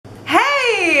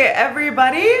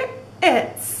everybody,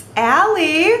 it's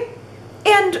Allie,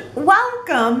 and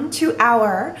welcome to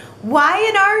our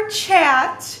Y&R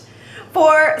chat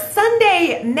for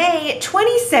Sunday, May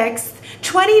 26th,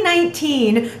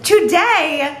 2019.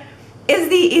 Today is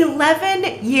the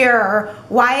 11-year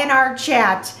Y&R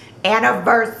chat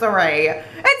anniversary.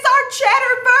 It's our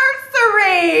Chatterbox!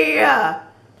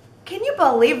 Can you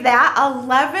believe that?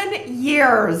 11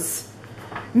 years.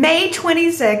 May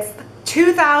 26th,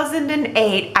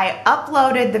 2008, I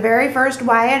uploaded the very first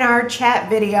Y&R chat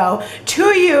video to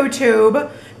YouTube.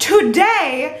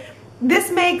 Today, this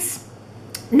makes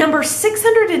number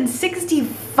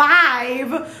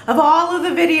 665 of all of the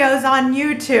videos on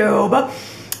YouTube.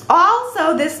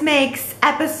 Also, this makes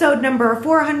episode number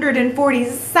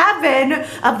 447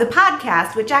 of the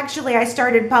podcast, which actually I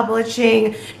started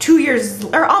publishing 2 years,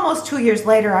 or almost 2 years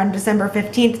later on December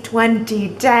 15th,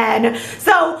 2010.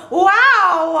 So,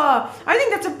 wow! I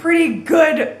think that's a pretty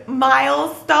good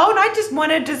milestone. I just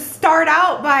wanted to start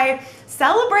out by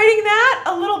celebrating that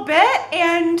a little bit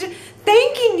and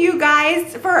thanking you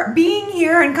guys for being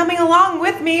here and coming along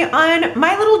with me on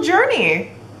my little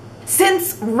journey.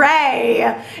 Since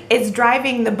Rey is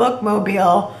driving the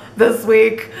bookmobile this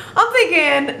week, I'm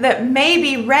thinking that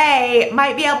maybe Rey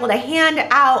might be able to hand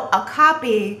out a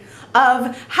copy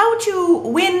of How to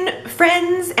Win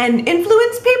Friends and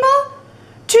Influence People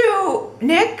to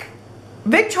Nick,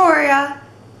 Victoria,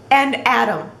 and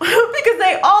Adam, because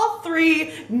they all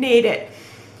three need it.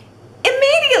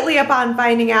 Immediately upon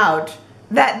finding out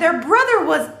that their brother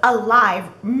was alive,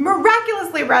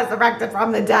 miraculously resurrected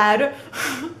from the dead,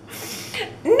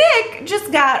 Nick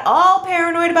just got all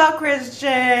paranoid about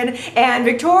Christian, and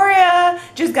Victoria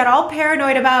just got all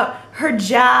paranoid about her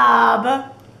job.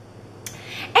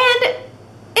 And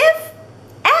if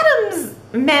Adam's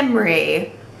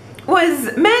memory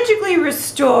was magically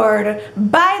restored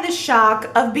by the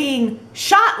shock of being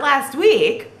shot last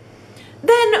week,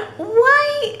 then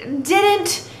why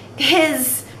didn't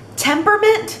his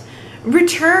temperament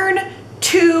return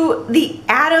to the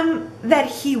Adam that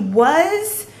he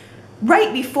was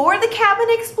right before the cabin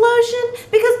explosion?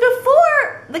 Because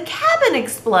before the cabin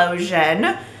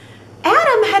explosion,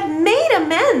 Adam had made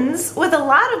amends with a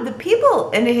lot of the people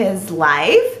in his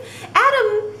life.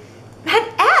 Adam had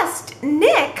asked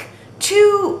Nick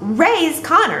to raise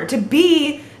Connor, to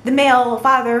be the male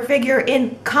father figure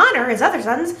in Connor, his other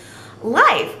son's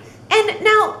life. And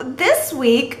now this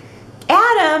week,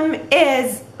 Adam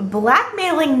is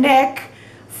blackmailing Nick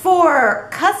for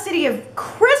custody of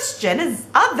Christian, his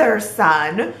other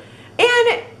son,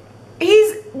 and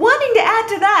he's wanting to add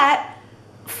to that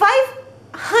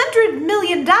 $500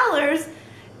 million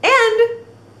and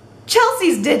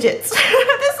Chelsea's digits. This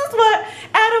is what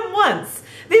Adam wants.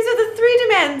 These are the three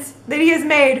demands that he has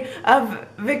made of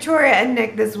Victoria and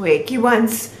Nick this week. He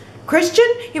wants Christian,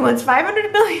 he wants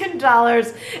 $500 million,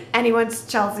 and he wants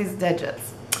Chelsea's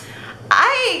digits.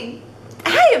 I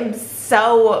am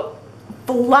so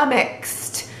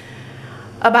flummoxed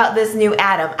about this new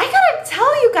Adam. I gotta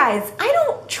tell you guys, I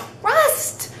don't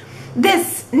trust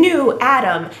this new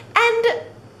Adam. And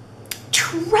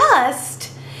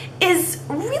trust is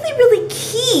really, really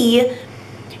key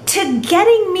to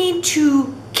getting me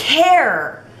to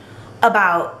care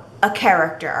about a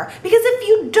character. Because if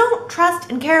you don't trust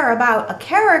and care about a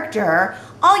character,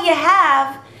 all you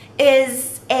have is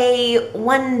a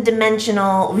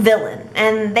one-dimensional villain,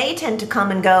 and they tend to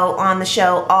come and go on the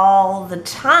show all the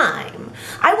time.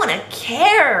 I want to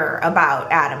care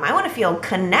about Adam. I want to feel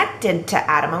connected to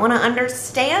Adam. I want to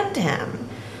understand him.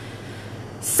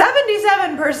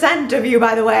 77% of you,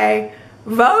 by the way,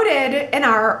 voted in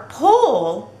our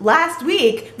poll last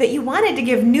week that you wanted to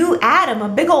give new Adam a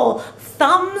big ol'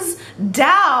 thumbs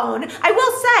down. I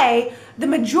will say, the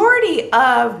majority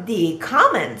of the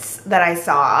comments that I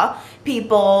saw,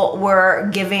 people were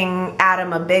giving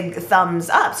Adam a big thumbs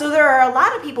up. So there are a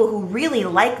lot of people who really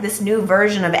like this new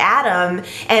version of Adam,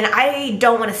 and I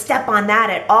don't want to step on that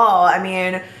at all. I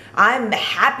mean, I'm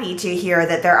happy to hear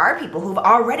that there are people who've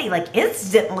already like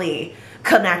instantly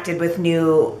connected with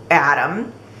new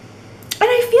Adam. And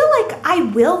I feel like I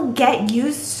will get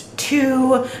used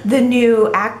to the new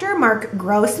actor, Mark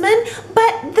Grossman,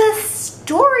 but the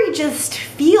story just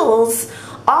feels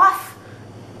off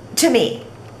to me.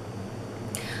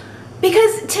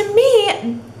 Because to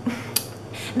me,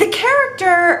 the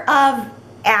character of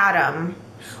Adam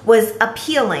was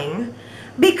appealing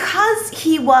because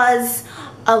he was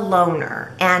a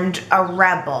loner and a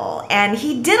rebel, and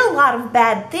he did a lot of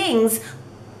bad things,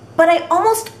 but I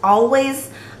almost always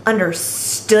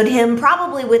understood him,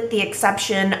 probably with the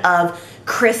exception of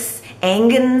Chris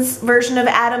Angen's version of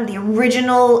Adam, the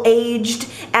original aged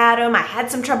Adam. I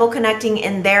had some trouble connecting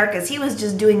in there because he was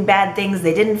just doing bad things.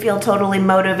 They didn't feel totally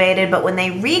motivated. But when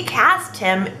they recast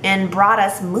him and brought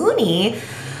us Mooney,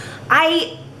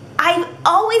 I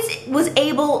always was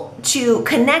able to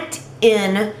connect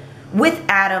in with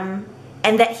Adam,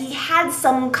 and that he had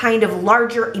some kind of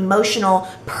larger emotional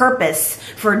purpose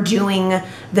for doing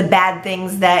the bad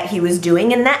things that he was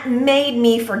doing, and that made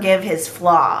me forgive his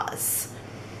flaws.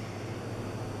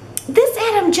 This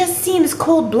Adam just seems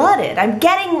cold-blooded. I'm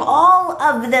getting all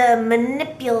of the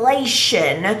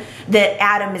manipulation that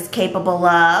Adam is capable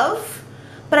of,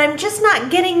 but I'm just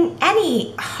not getting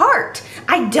any heart.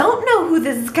 I don't know who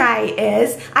this guy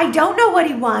is. I don't know what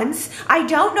he wants. I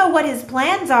don't know what his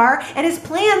plans are, and his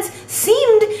plans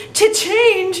seemed to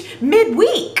change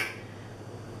midweek.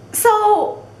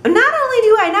 So not only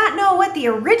do I not know what the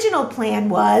original plan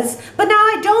was, but now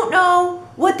I don't know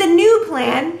what the new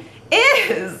plan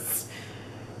is.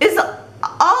 Is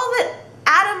all that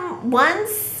Adam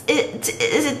wants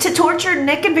is to torture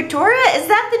Nick and Victoria? Is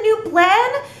that the new plan?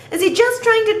 Is he just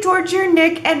trying to torture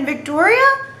Nick and Victoria?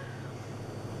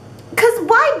 Because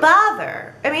why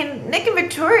bother? I mean, Nick and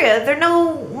Victoria, they're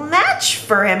no match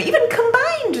for him. Even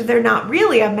combined, they're not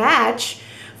really a match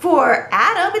for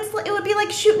Adam. It would be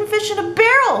like shooting fish in a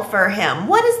barrel for him.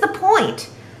 What is the point?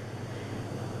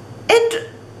 And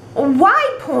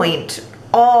why point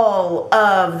all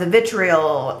of the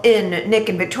vitriol in Nick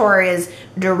and Victoria's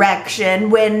direction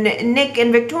when Nick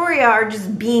and Victoria are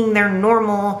just being their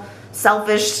normal,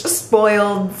 selfish,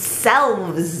 spoiled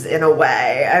selves in a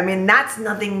way? I mean, that's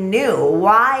nothing new.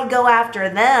 Why go after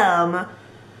them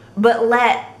but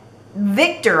let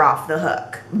Victor off the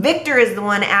hook? Victor is the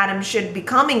one Adam should be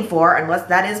coming for, unless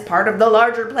that is part of the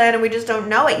larger plan and we just don't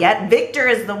know it yet. Victor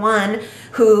is the one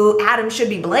who Adam should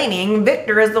be blaming.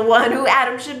 Victor is the one who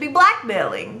Adam should be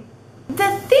blackmailing. The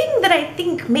thing that I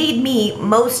think made me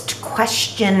most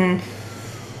question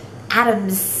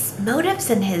Adam's motives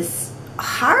and his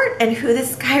heart and who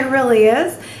this guy really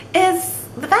is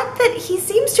the fact that he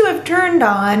seems to have turned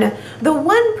on the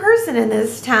one person in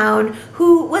this town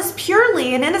who was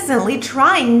purely and innocently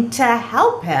trying to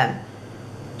help him.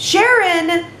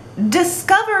 Sharon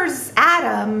discovers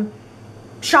Adam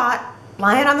shot,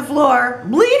 lying on the floor,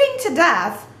 bleeding to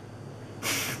death.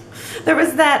 There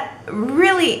was that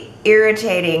really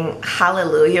irritating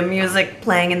hallelujah music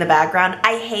playing in the background.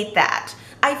 I hate that.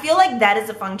 I feel like that is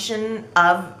a function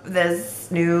of this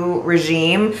new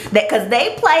regime, because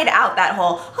they played out that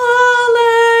whole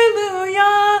hallelujah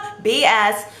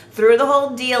BS through the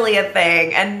whole Delia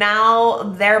thing, and now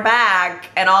they're back,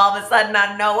 and all of a sudden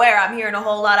out of nowhere I'm hearing a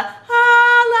whole lot of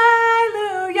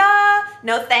hallelujah.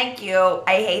 No thank you.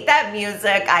 I hate that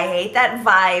music. I hate that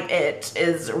vibe. It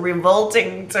is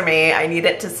revolting to me. I need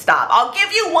it to stop. I'll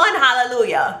give you one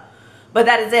hallelujah, but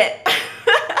that is it.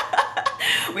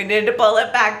 We need to pull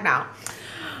it back now.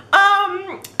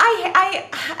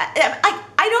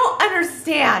 I don't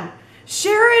understand.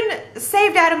 Sharon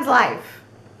saved Adam's life.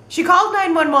 She called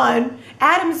 911.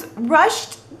 Adam's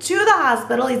rushed to the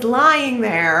hospital. He's lying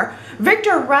there.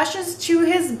 Victor rushes to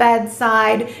his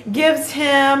bedside, gives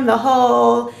him the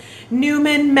whole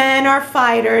Newman men are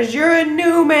fighters. You're a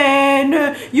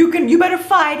Newman. You better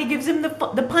fight. He gives him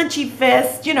the punchy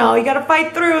fist. You know, you gotta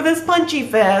fight through this punchy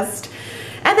fist.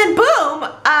 And then boom,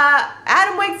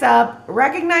 Adam wakes up,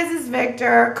 recognizes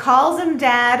Victor, calls him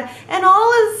dad, and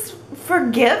all is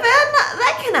forgiven?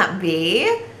 That cannot be.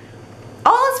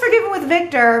 All is forgiven with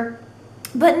Victor,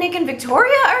 but Nick and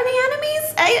Victoria are the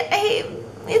enemies?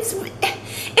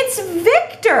 It's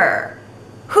Victor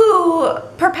who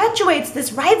perpetuates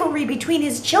this rivalry between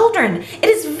his children. It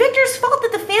is Victor's fault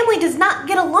that the family does not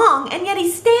get along, and yet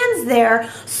he stands there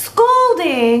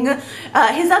scolding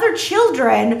his other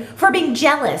children for being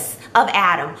jealous of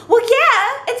Adam. Well,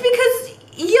 yeah, it's because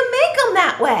you make them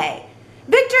that way.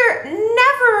 Victor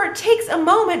never takes a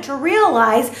moment to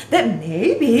realize that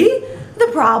maybe the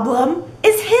problem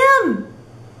is him.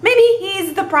 Maybe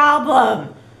he's the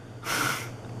problem.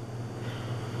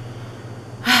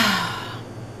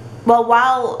 Well,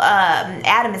 while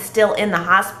Adam is still in the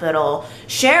hospital,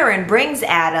 Sharon brings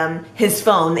Adam his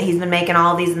phone that he's been making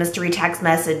all these mystery text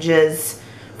messages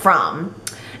from.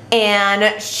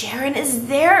 And Sharon is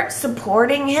there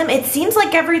supporting him. It seems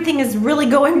like everything is really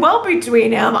going well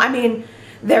between them. I mean,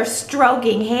 they're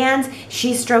stroking hands.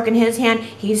 She's stroking his hand.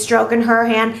 He's stroking her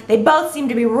hand. They both seem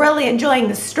to be really enjoying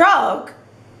the stroke.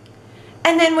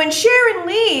 And then when Sharon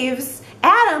leaves,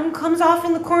 Adam comes off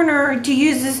in the corner of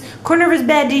his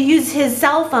bed to use his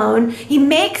cell phone. He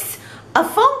makes a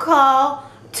phone call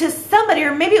to somebody,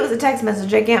 or maybe it was a text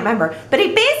message, I can't remember, but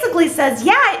he basically says,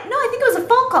 yeah, no, I think it was a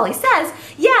phone call. He says,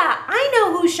 yeah, I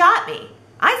know who shot me.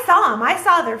 I saw him. I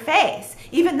saw their face.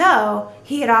 Even though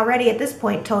he had already at this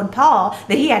point told Paul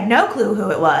that he had no clue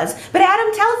who it was. But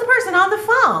Adam tells the person on the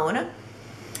phone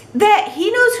that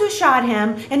he knows who shot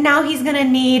him, and now he's going to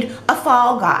need a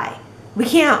fall guy. We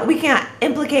can't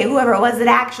implicate whoever it was that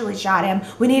actually shot him.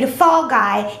 We need a fall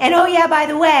guy. And oh yeah, by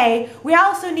the way, we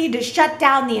also need to shut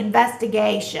down the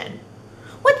investigation.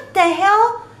 What the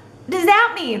hell does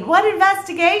that mean? What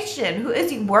investigation? Who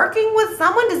is he working with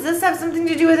someone? Does this have something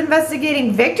to do with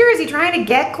investigating Victor? Is he trying to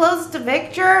get close to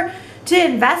Victor to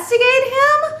investigate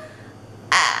him?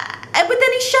 But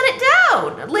then he shut it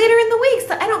down later in the week,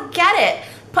 so I don't get it.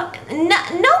 But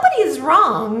nobody is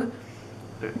wrong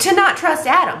to not trust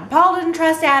Adam. Paul didn't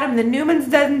trust Adam. The Newmans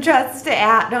don't trust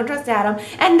Adam,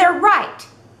 and they're right.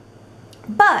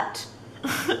 But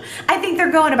I think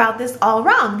they're going about this all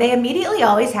wrong. They immediately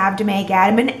always have to make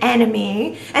Adam an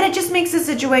enemy, and it just makes the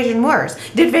situation worse.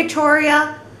 Did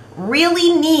Victoria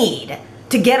really need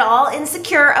to get all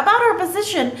insecure about her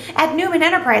position at Newman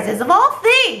Enterprises, of all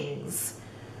things?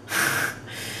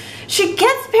 She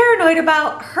gets paranoid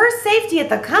about her safety at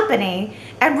the company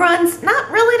and runs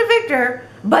not really to Victor,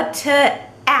 but to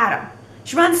Adam.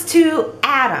 She runs to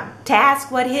Adam to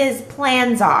ask what his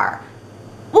plans are.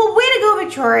 Well, way to go,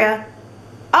 Victoria.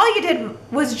 All you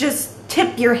did was just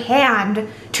tip your hand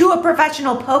to a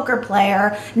professional poker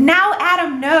player. Now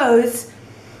Adam knows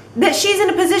that she's in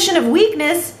a position of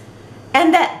weakness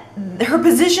and that her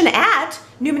position at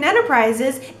Newman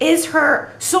Enterprises is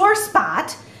her sore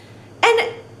spot,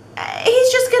 and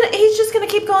he's just gonna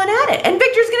keep going at it, and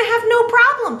Victor's gonna have no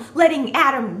problem letting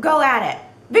Adam go at it.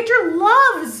 Victor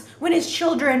loves when his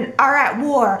children are at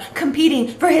war, competing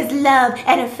for his love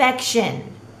and affection.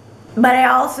 But I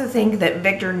also think that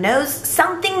Victor knows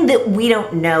something that we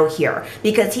don't know here,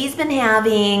 because he's been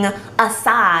having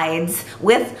asides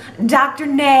with Dr.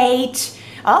 Nate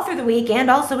all through the week and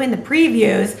also in the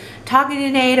previews, talking to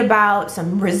Nate about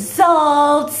some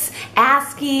results,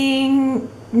 asking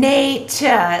Nate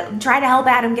to try to help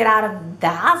Adam get out of the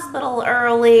hospital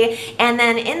early. And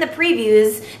then in the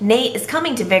previews, Nate is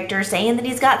coming to Victor saying that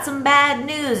he's got some bad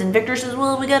news, and Victor says,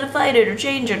 well, we gotta fight it or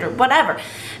change it or whatever.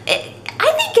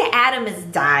 I think Adam is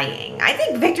dying. I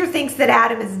think Victor thinks that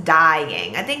Adam is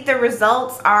dying. I think the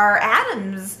results are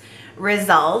Adam's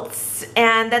results,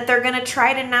 and that they're gonna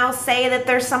try to now say that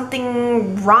there's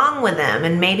something wrong with him,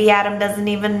 and maybe Adam doesn't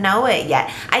even know it yet.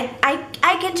 I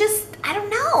don't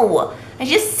know. I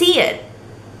just see it.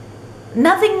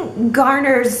 Nothing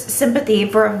garners sympathy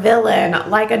for a villain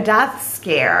like a death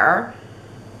scare,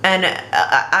 and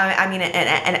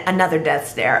another death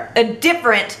scare, a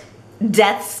different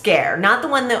death scare, not the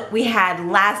one that we had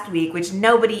last week, which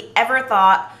nobody ever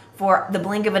thought for the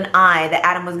blink of an eye that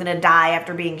Adam was gonna die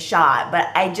after being shot. But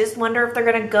I just wonder if they're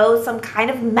gonna go some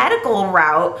kind of medical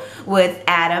route with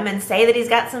Adam and say that he's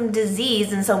got some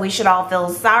disease, and so we should all feel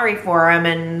sorry for him,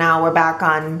 and now we're back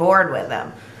on board with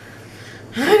him.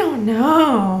 I don't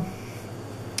know.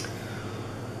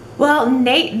 Well,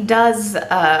 Nate does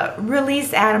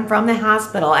release Adam from the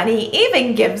hospital, and he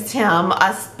even gives him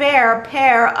a spare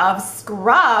pair of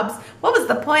scrubs. What was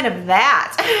the point of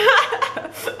that?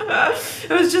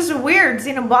 It was just weird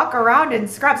seeing him walk around in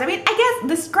scrubs. I mean, I guess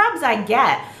the scrubs I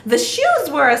get. The shoes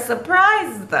were a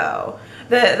surprise, though.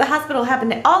 The hospital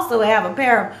happened to also have a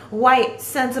pair of white,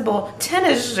 sensible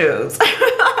tennis shoes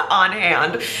on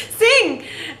hand. Seeing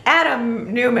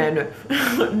Adam Newman,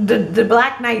 the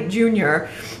Black Knight Jr.,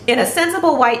 in a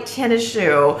sensible white tennis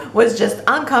shoe was just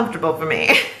uncomfortable for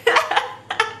me.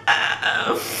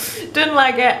 Didn't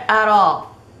like it at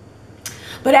all.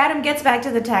 But Adam gets back to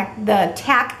the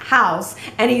tack house,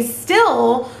 and he's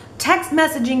still text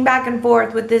messaging back and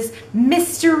forth with this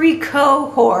mystery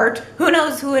cohort. Who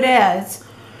knows who it is?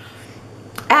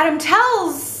 Adam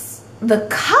tells the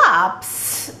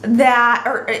cops that,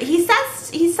 or he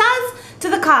says to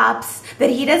the cops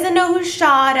that he doesn't know who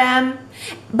shot him,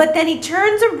 but then he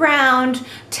turns around,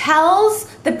 tells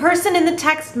the person in the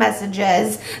text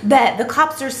messages that the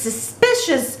cops are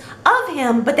suspicious of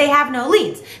him, but they have no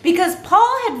leads, because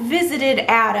Paul had visited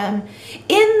Adam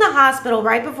in the hospital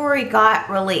right before he got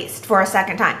released for a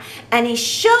second time, and he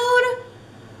showed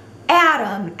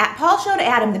Paul showed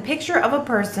Adam the picture of a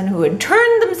person who had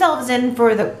turned themselves in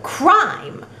for the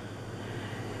crime.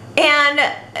 And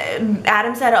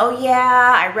Adam said, oh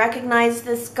yeah, I recognize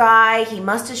this guy. He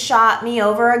must have shot me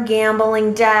over a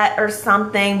gambling debt or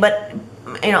something. But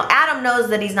you know, Adam knows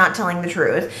that he's not telling the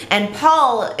truth, and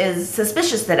Paul is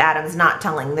suspicious that Adam's not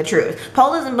telling the truth.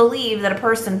 Paul doesn't believe that a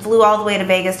person flew all the way to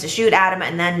Vegas to shoot Adam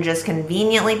and then just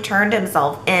conveniently turned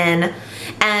himself in.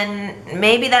 And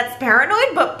maybe that's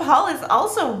paranoid, but Paul is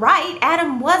also right.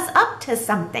 Adam was up to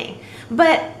something.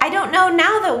 But I don't know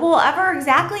now that we'll ever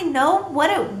exactly know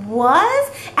what it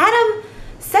was. Adam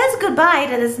says goodbye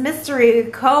to this mystery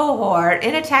cohort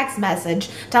in a text message,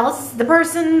 tells the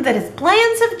person that his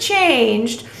plans have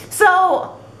changed.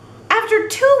 So after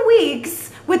 2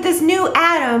 weeks with this new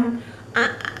Adam,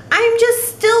 I'm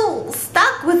just still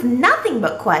stuck with nothing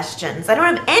but questions. I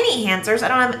don't have any answers. I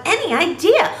don't have any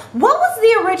idea. What was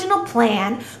the original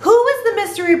plan? Who was the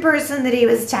mystery person that he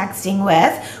was texting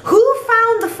with? Who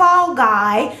found the fall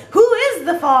guy? Who is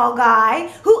the fall guy?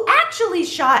 Who actually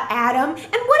shot Adam? And what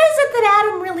is it that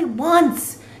Adam really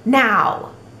wants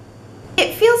now?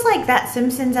 It feels like that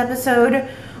Simpsons episode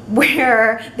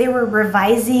where they were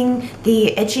revising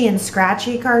the Itchy and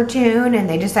Scratchy cartoon, and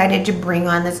they decided to bring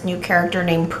on this new character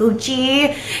named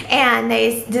Poochie, and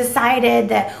they decided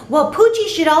that, well, Poochie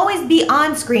should always be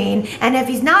on screen, and if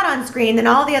he's not on screen, then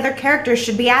all the other characters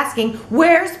should be asking,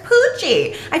 where's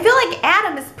Poochie? I feel like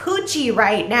Adam is Poochie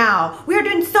right now. We are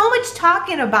doing so much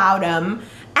talking about him,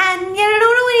 and yet I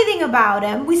don't know anything about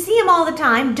him. We see him all the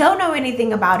time, don't know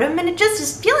anything about him, and it just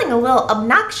is feeling a little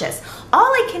obnoxious. All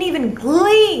I can even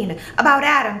glean about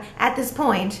Adam at this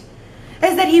point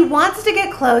is that he wants to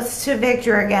get close to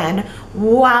Victor again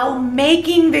while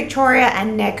making Victoria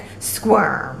and Nick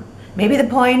squirm. Maybe the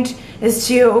point is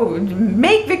to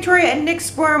make Victoria and Nick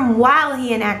squirm while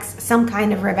he enacts some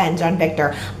kind of revenge on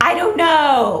Victor. I don't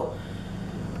know.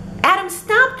 Adam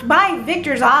stopped by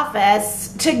Victor's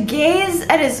office to gaze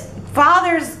at his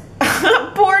father's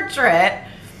portrait,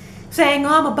 saying, oh,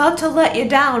 I'm about to let you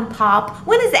down, Pop.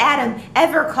 When has Adam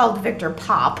ever called Victor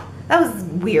Pop? That was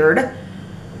weird.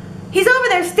 He's over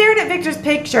there staring at Victor's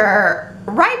picture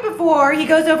right before he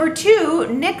goes over to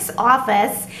Nick's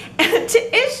office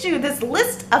to issue this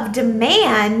list of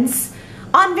demands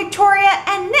on Victoria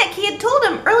and Nick. He had told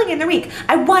him early in the week,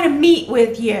 I want to meet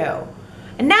with you.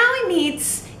 And now he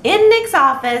meets in Nick's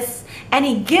office and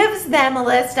he gives them a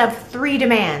list of 3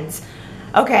 demands.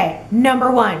 Okay,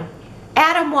 number 1.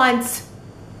 Adam wants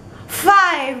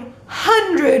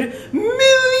 $500 million.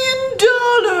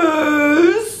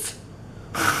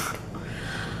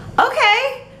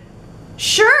 Okay,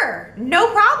 sure, no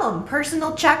problem.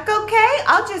 Personal check, okay?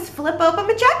 I'll just flip open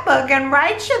my checkbook and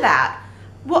write you that.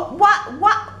 What,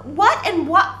 and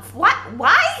why?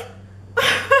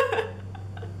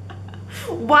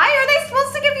 Why are they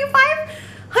supposed to give you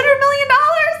 $500 million?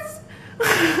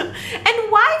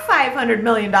 And why $500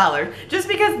 million? Just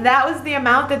because that was the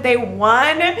amount that they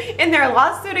won in their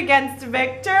lawsuit against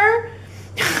Victor?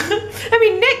 I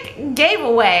mean, Nick gave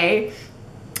away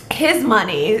his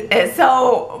money,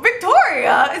 so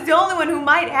Victoria is the only one who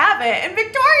might have it, and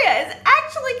Victoria is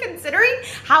actually considering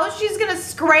how she's gonna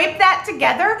scrape that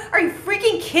together. Are you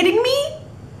freaking kidding me?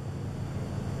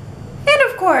 And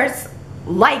of course,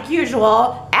 like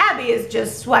usual, Abby is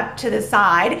just swept to the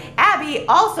side. Abby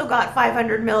also got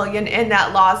 $500 million in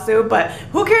that lawsuit, but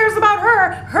who cares about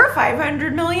her? Her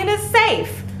 $500 million is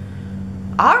safe.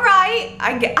 All right,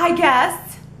 I guess.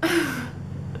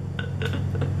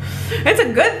 It's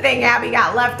a good thing Abby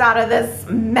got left out of this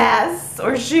mess,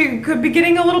 or she could be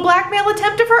getting a little blackmail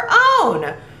attempt of her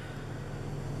own.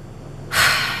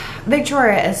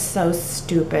 Victoria is so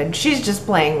stupid. She's just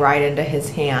playing right into his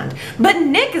hand. But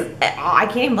Nick is, I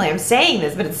can't even believe I'm saying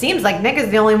this, but it seems like Nick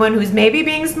is the only one who's maybe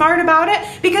being smart about it,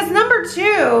 because number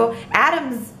 2,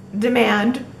 Adam's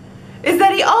demand, is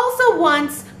that he also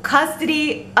wants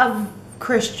custody of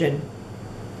Christian.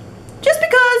 Just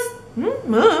because,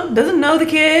 doesn't know the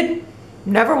kid,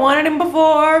 never wanted him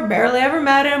before, barely ever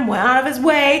met him, went out of his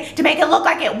way to make it look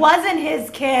like it wasn't his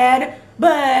kid,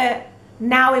 but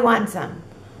now he wants him.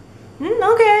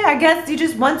 Okay, I guess he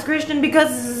just wants Christian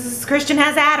because Christian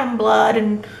has Adam blood,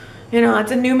 and you know,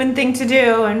 it's a Newman thing to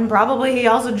do, and probably he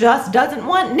also just doesn't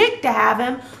want Nick to have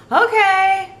him.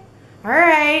 Okay, all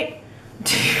right.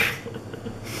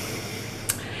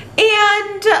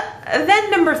 And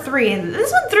then number 3, and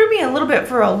this one threw me a little bit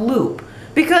for a loop,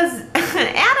 because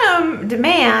Adam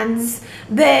demands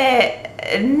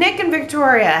that Nick and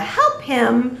Victoria help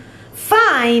him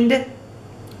find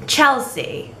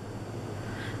Chelsea.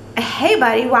 Hey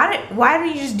buddy, why don't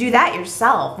you just do that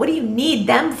yourself? What do you need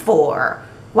them for?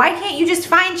 Why can't you just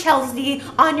find Chelsea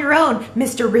on your own,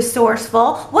 Mr.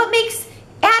 Resourceful? What makes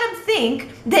Adam think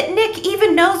that Nick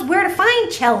even knows where to find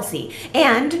Chelsea?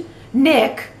 And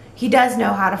Nick, he does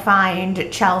know how to find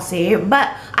Chelsea,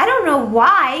 but I don't know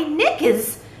why Nick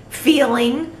is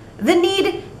feeling the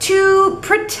need to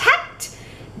protect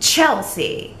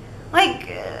Chelsea. Like,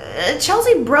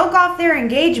 Chelsea broke off their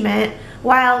engagement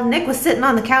while Nick was sitting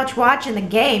on the couch watching the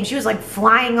game. She was like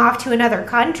flying off to another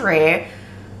country.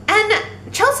 And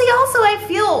Chelsea also, I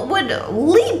feel, would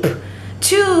leap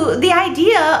to the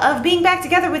idea of being back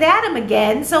together with Adam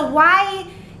again. So why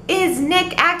is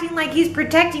Nick acting like he's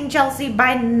protecting Chelsea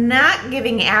by not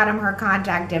giving Adam her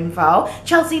contact info?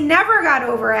 Chelsea never got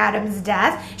over Adam's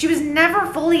death. She was never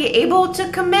fully able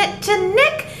to commit to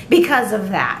Nick because of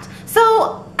that.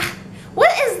 So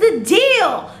what is the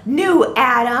deal, new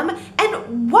Adam?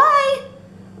 And why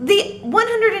the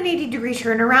 180-degree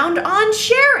turnaround on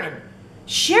Sharon?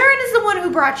 Sharon is the one who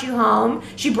brought you home.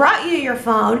 She brought you your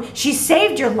phone. She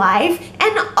saved your life.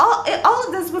 And all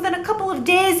of this within a couple of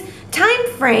days time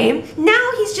frame.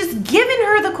 Now he's just giving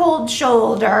her the cold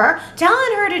shoulder,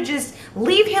 telling her to just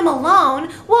leave him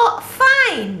alone. Well,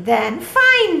 fine then.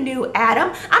 Fine, new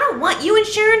Adam. I don't want you and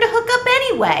Sharon to hook up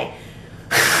anyway.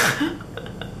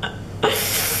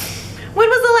 When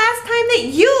was the last time that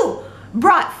you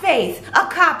brought Faith a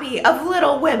copy of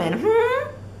Little Women?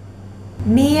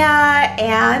 Mia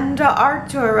and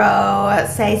Arturo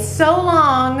say so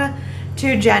long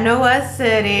to Genoa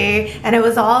City, and it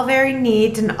was all very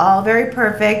neat and all very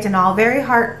perfect and all very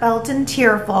heartfelt and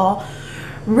tearful.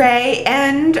 Rey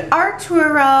and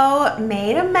Arturo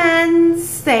made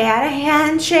amends. They had a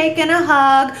handshake and a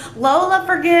hug. Lola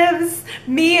forgives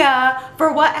Mia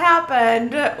for what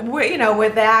happened, you know,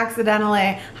 with the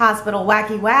accidentally hospital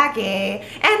wacky.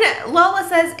 And Lola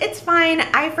says, it's fine,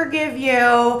 I forgive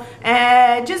you.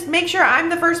 Just make sure I'm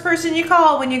the first person you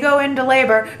call when you go into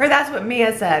labor. Or that's what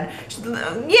Mia said.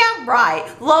 Yeah, right.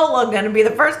 Lola gonna be the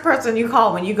first person you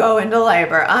call when you go into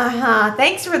labor.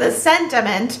 Thanks for the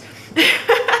sentiment.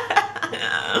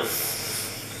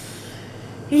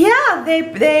 Yeah,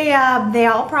 they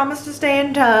all promise to stay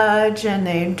in touch, and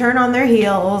they turn on their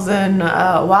heels and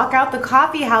walk out the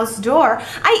coffee house door.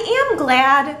 I am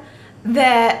glad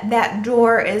that that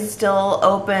door is still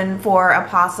open for a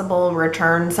possible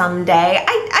return someday.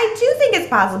 I do think it's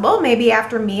possible. Maybe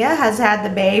after Mia has had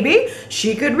the baby,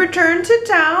 she could return to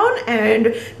town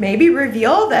and maybe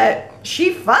reveal that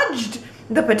she fudged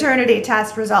the paternity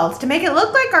test results to make it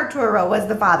look like Arturo was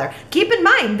the father. Keep in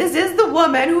mind, this is the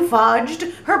woman who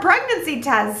fudged her pregnancy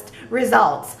test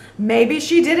results. Maybe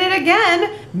she did it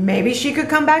again. Maybe she could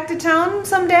come back to town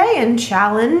someday and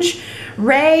challenge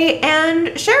Rey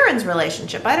and Sharon's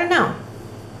relationship. I don't know.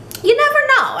 You never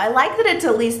know. I like that it's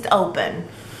at least open.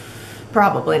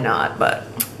 Probably not, but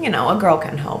you know, a girl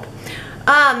can hope.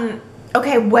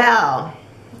 Okay, well,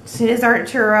 as soon as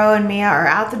Arturo and Mia are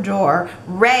out the door,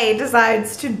 Rey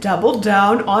decides to double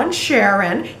down on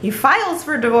Sharon. He files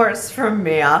for divorce from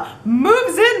Mia,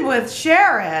 moves in with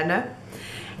Sharon.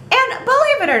 And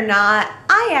believe it or not,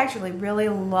 I actually really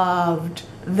loved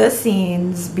the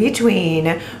scenes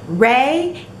between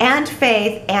Rey and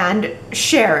Faith and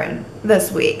Sharon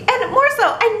this week. And more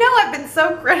so, I know I've been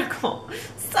so critical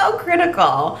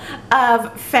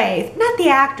of Faith, not the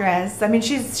actress. I mean,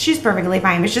 she's perfectly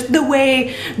fine. It's just the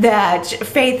way that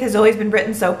Faith has always been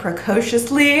written so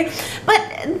precociously. But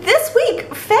this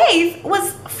week, Faith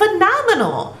was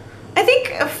phenomenal. I think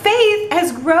Faith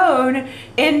has grown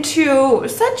into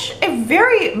such a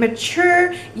very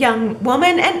mature young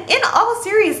woman, and in all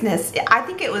seriousness, I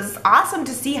think it was awesome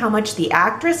to see how much the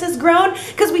actress has grown,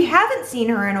 because we haven't seen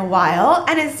her in a while,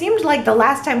 and it seemed like the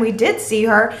last time we did see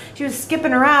her, she was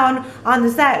skipping around on the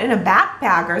set in a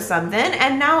backpack or something,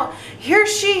 and now here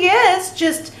she is,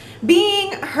 just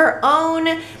being her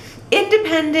own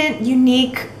independent,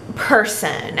 unique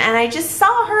person. And I just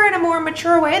saw her in a more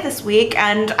mature way this week,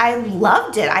 and I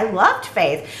loved it. I loved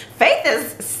Faith. Faith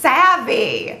is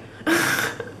savvy.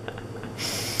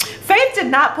 Faith did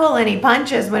not pull any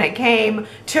punches when it came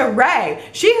to Rey.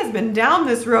 She has been down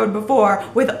this road before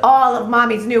with all of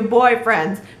Mommy's new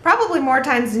boyfriends, probably more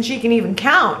times than she can even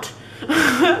count.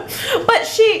 But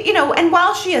she, you know, and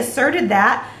while she asserted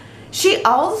that, she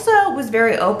also was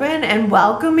very open and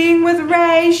welcoming with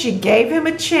Rey. She gave him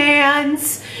a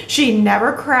chance. She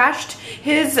never crashed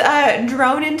his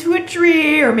drone into a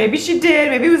tree, or maybe she did.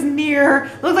 Maybe it was near.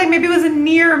 Looked like maybe it was a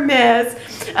near miss.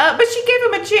 But she gave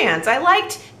him a chance. I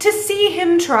liked to see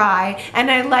him try, and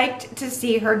I liked to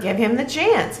see her give him the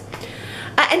chance.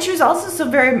 And she was also so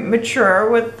very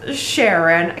mature with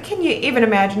Sharon. Can you even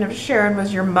imagine if Sharon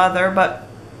was your mother? But,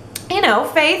 you know,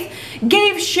 Faith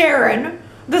gave Sharon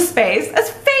the space, as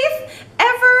Faith,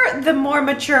 ever the more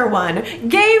mature one,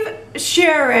 gave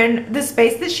Sharon the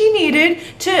space that she needed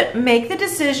to make the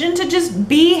decision to just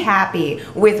be happy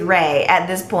with Rey at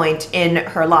this point in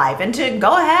her life and to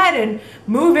go ahead and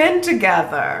move in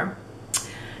together.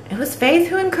 it was Faith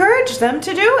who encouraged them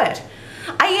to do it.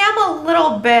 I am a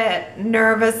little bit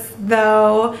nervous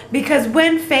though, because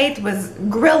when Faith was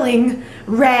grilling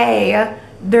Rey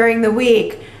during the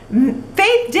week,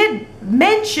 Faith did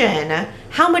mention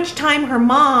how much time her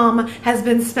mom has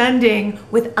been spending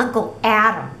with Uncle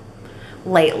Adam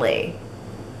lately.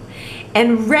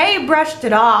 And Rey brushed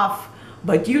it off,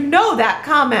 but you know that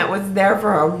comment was there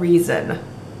for a reason.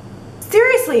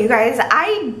 Seriously, you guys,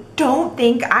 I don't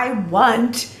think I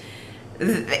want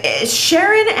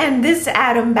Sharon and this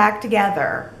Adam back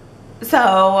together.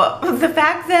 So the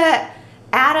fact that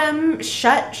Adam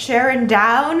shut Sharon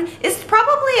down is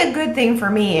probably a good thing for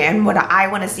me and what I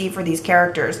want to see for these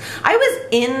characters. I was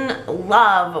in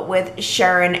love with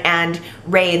Sharon and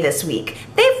Rey this week.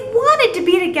 They've wanted to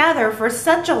be together for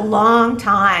such a long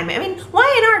time. I mean,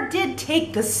 Y&R did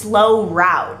take the slow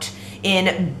route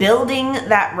in building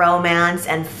that romance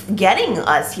and getting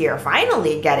us here,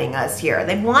 finally getting us here.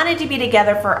 They've wanted to be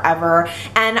together forever,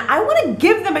 and I want to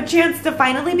give them a chance to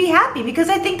finally be happy because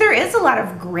I think there is a lot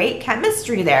of great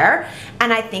chemistry there,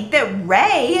 and I think that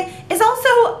Rey is also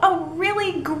a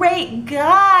really great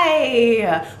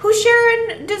guy who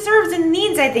Sharon deserves and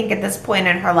needs, I think, at this point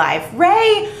in her life.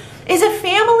 Rey is a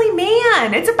family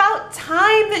man. It's about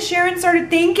time that Sharon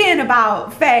started thinking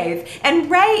about Faith. And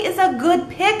Rey is a good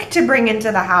pick to bring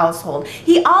into the household.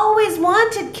 He always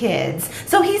wanted kids.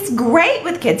 So he's great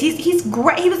with kids. He's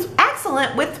great. He was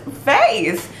excellent with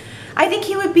Faith. I think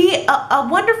he would be a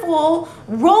wonderful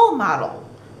role model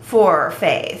for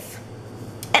Faith.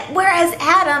 And whereas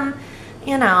Adam,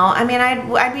 you know, I mean,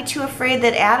 I'd be too afraid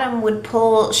that Adam would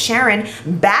pull Sharon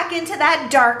back into that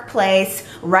dark place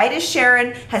right as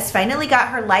Sharon has finally got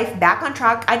her life back on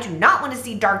track. I do not want to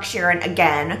see dark Sharon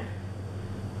again.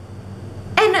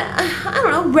 And I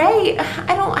don't know, Rey,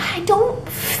 I don't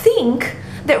think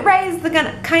that Rey is the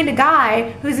kind of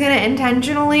guy who's going to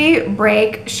intentionally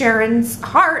break Sharon's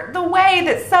heart the way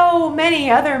that so many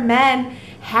other men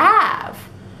have.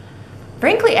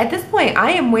 Frankly, at this point,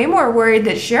 I am way more worried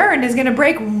that Sharon is going to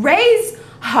break Rey's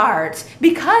heart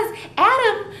because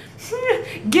Adam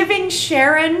giving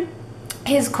Sharon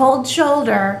his cold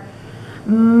shoulder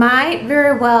might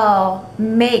very well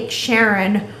make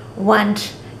Sharon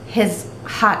want his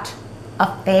hot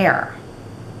affair.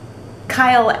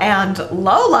 Kyle and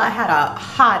Lola had a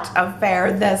hot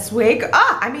affair this week.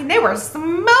 Oh, I mean, they were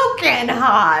smoking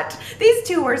hot. These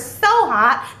two were so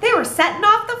hot, they were setting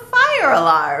off the fire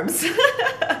alarms.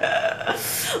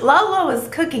 Lola was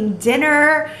cooking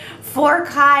dinner for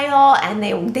Kyle, and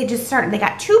they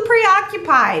got too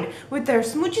preoccupied with their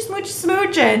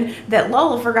smooching that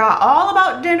Lola forgot all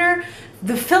about dinner.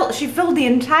 She filled the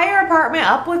entire apartment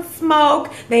up with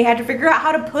smoke. They had to figure out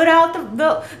how to put out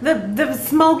the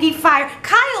smoky fire.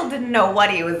 Kyle didn't know what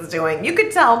he was doing. You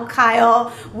could tell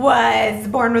Kyle was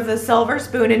born with a silver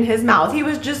spoon in his mouth. He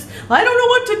was just, I don't know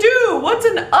what to do. What's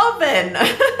an oven?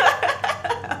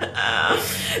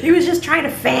 He was just trying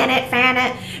to fan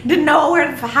it. Didn't know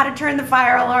how to turn the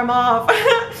fire alarm off.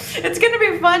 It's gonna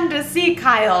be fun to see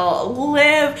Kyle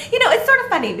live. You know, it's sort of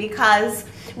funny because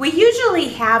we usually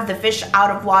have the fish out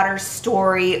of water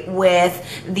story with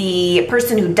the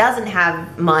person who doesn't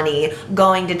have money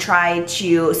going to try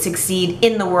to succeed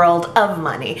in the world of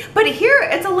money. But here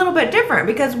it's a little bit different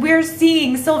because we're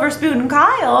seeing Silver Spoon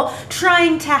Kyle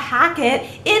trying to hack it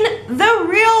in the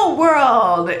real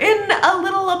world, in a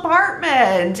little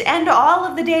apartment, and all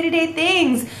of the day-to-day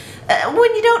things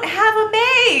when you don't have a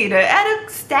maid and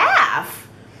a staff.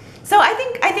 So I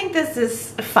think this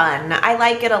is fun. I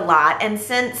like it a lot. And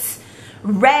since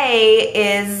Rey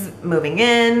is moving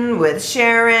in with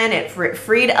Sharon, it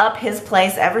freed up his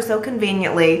place ever so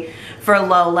conveniently for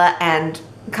Lola and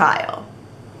Kyle.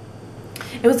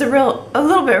 It was a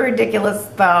little bit ridiculous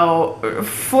though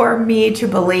for me to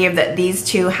believe that these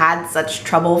two had such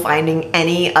trouble finding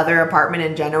any other apartment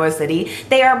in Genoa City.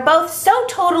 They are both so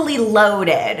totally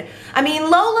loaded. I mean,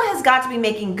 Lola has got to be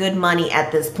making good money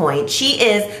at this point. She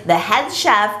is the head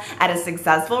chef at a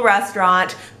successful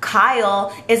restaurant.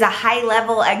 Kyle is a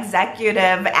high-level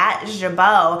executive at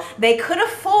Abbotts. They could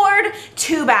afford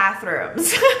 2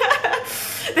 bathrooms.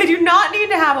 They do not need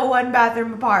to have a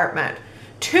 1-bathroom apartment.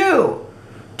 2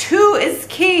 is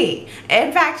key.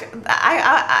 In fact,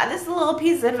 this is a little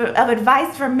piece of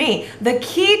advice from me. The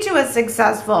key to a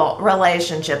successful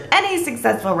relationship, any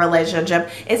successful relationship,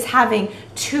 is having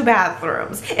 2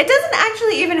 bathrooms. It doesn't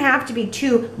actually even have to be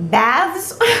 2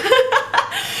 baths.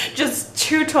 Just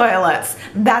 2 toilets.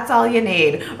 That's all you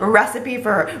need. A recipe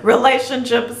for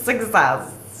relationship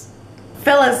success.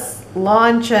 Phyllis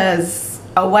launches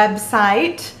a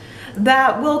website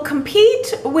that will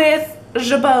compete with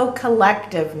Abbotts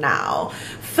Collective now.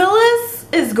 Phyllis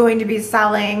is going to be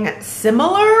selling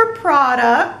similar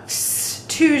products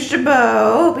to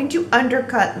Jabot, hoping to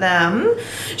undercut them.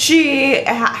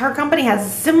 Her company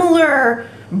has similar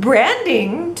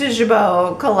branding to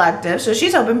Jabot Collective, so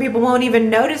she's hoping people won't even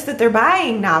notice that they're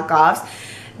buying knockoffs.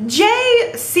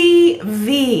 JCV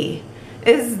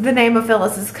is the name of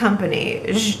Phyllis's company.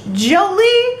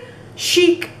 Jolie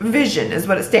Chic Vision is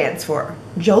what it stands for.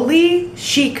 Jolie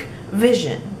Chic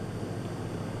Vision.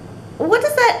 What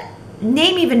does that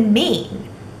name even mean?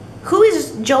 Who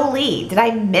is Jolie? Did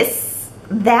I miss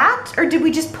that? Or did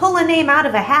we just pull a name out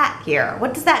of a hat here?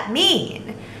 What does that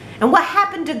mean? And what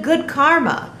happened to Good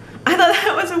Karma? I thought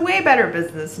that was a way better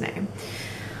business name.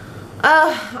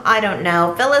 I don't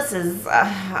know. Phyllis is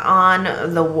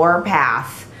on the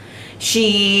warpath.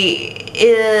 She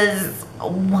is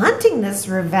wanting this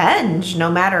revenge no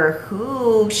matter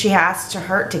who she has to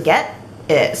hurt to get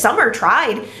it. Summer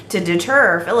tried to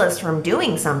deter Phyllis from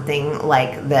doing something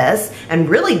like this and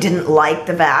really didn't like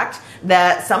the fact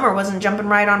that Summer wasn't jumping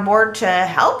right on board to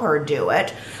help her do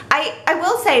it. I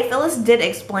will say Phyllis did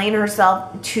explain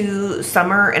herself to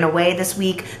Summer in a way this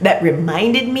week that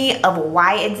reminded me of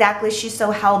why exactly she's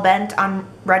so hell-bent on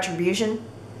retribution.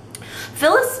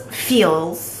 Phyllis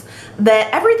feels that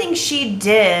everything she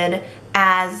did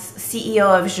as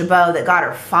CEO of Jabot that got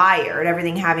her fired,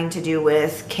 everything having to do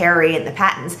with Carrie and the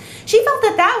patents, she felt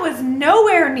that that was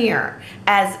nowhere near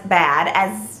as bad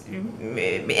as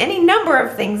any number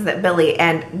of things that Billy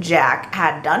and Jack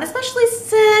had done, especially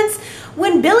since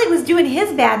when Billy was doing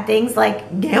his bad things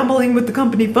like gambling with the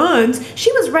company funds,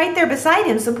 she was right there beside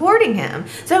him supporting him.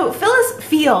 So Phyllis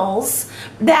feels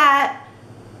that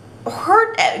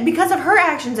because of her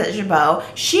actions at Jabot,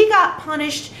 she got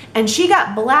punished and she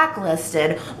got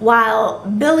blacklisted while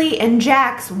Billy and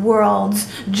Jack's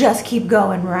worlds just keep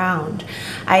going round.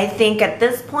 I think at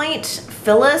this point,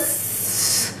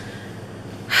 Phyllis,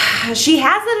 she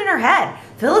has it in her head.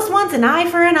 Phyllis wants an eye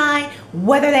for an eye,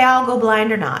 whether they all go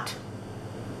blind or not.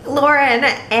 Lauren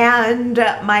and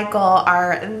Michael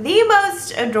are the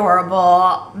most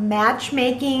adorable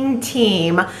matchmaking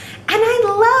team, and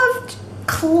I loved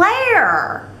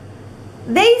Claire.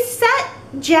 They set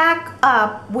Jack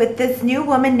up with this new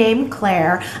woman named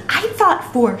Claire. I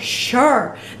thought for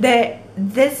sure that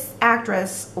this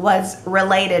actress was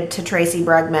related to Tracy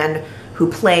Bregman,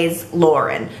 who plays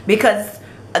Lauren, because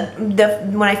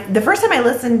the first time I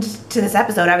listened to this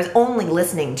episode, I was only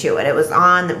listening to it. It was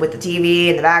on with the TV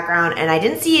in the background, and I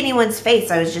didn't see anyone's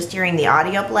face. I was just hearing the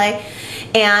audio play,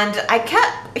 and I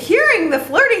kept hearing the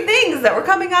flirty things that were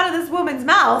coming out of this woman's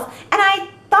mouth, and I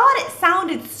thought it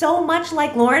sounded so much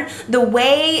like Lauren. The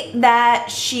way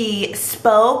that she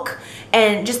spoke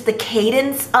and just the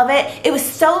cadence of it, it was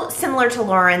so similar to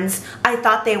Lauren's. I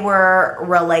thought they were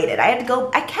related. I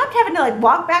kept having to like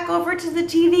walk back over to the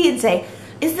TV and say,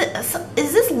 is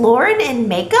this Lauren in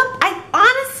makeup? I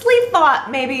honestly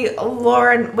thought maybe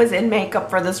Lauren was in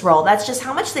makeup for this role. That's just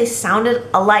how much they sounded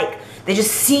alike. They just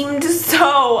seemed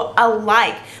so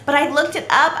alike. But I looked it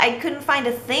up. I couldn't find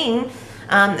a thing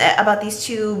about these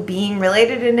two being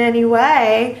related in any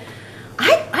way.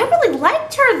 I really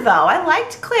liked her though. I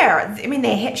liked Claire. I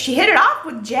mean, she hit it off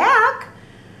with Jack.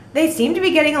 They seemed to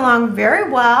be getting along very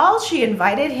well. She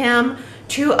invited him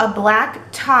to a black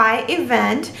tie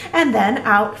event and then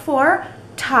out for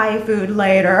Thai food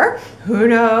later. Who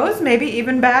knows? Maybe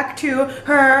even back to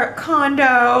her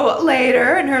condo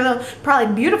later, in her little,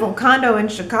 probably beautiful condo in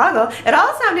Chicago. It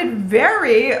all sounded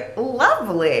very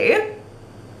lovely.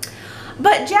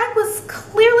 But Jack was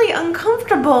clearly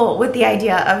uncomfortable with the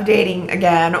idea of dating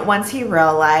again once he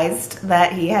realized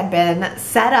that he had been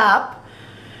set up.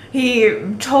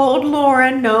 He told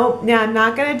Lauren, no, I'm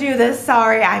not gonna do this,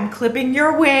 sorry, I'm clipping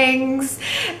your wings,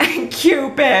 and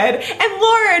Cupid. And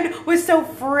Lauren was so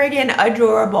friggin'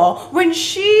 adorable when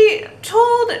she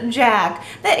told Jack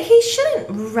that he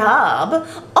shouldn't rob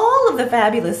all of the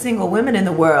fabulous single women in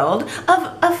the world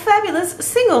of a fabulous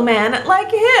single man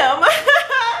like him.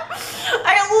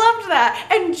 I loved that.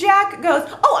 And Jack goes,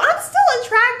 oh, I'm still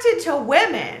attracted to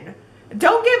women.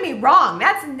 Don't get me wrong,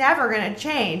 that's never gonna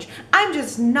change. I'm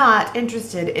just not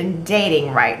interested in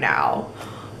dating right now.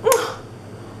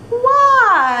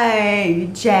 Why,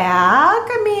 Jack?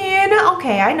 I mean,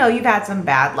 okay, I know you've had some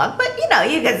bad luck, but you know,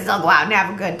 you can still go out and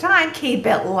have a good time. Keep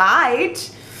it light.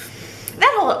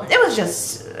 It was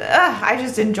just, I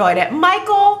just enjoyed it.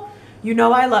 Michael, you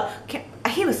know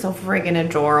he was so friggin'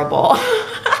 adorable.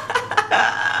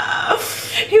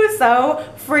 He was so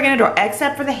friggin' adorable,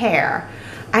 except for the hair.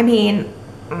 I mean,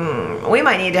 we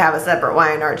might need to have a separate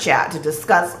Y&R chat to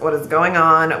discuss what is going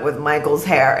on with Michael's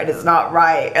hair. It is not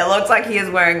right. It looks like he is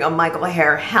wearing a Michael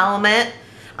hair helmet.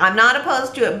 I'm not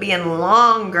opposed to it being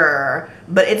longer,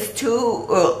 but it's too,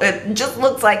 it just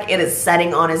looks like it is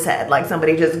setting on his head. Like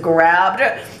somebody just grabbed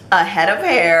a head of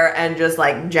hair and just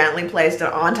like gently placed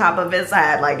it on top of his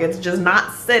head. Like it's just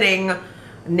not sitting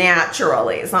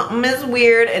naturally. Something is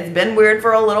weird. It's been weird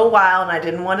for a little while and I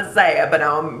didn't want to say it, but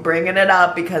now I'm bringing it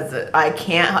up because I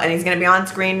can't, and he's going to be on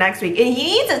screen next week. And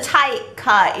he needs a tight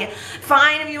cut.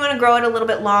 Fine if you want to grow it a little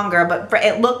bit longer, but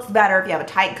it looks better if you have a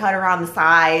tight cut around the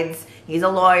sides. He's a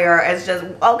lawyer. It's just,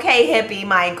 okay, hippie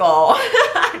Michael.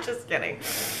 I'm just kidding.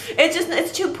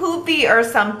 It's too poofy or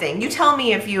something. You tell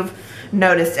me if you've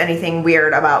noticed anything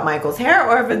weird about Michael's hair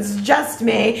or if it's just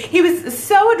me. He was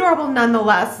so adorable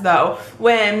nonetheless though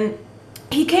when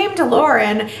he came to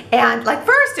Lauren, and like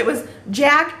first it was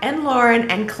Jack and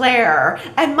Lauren and Claire,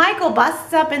 and Michael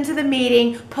busts up into the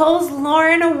meeting, pulls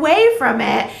Lauren away from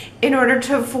it in order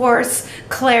to force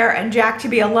Claire and Jack to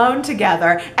be alone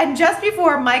together. And just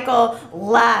before Michael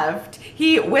left,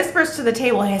 he whispers to the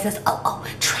table and he says, oh,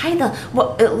 try the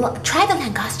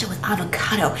langosta with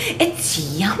avocado.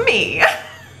 It's yummy.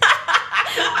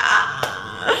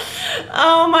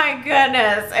 Oh my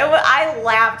goodness. I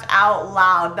laughed out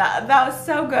loud. That was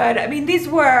so good. I mean, these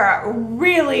were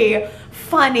really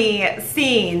funny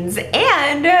scenes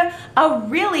and a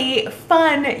really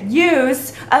fun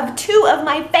use of two of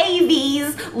my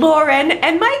favies, Lauren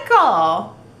and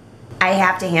Michael. I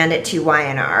have to hand it to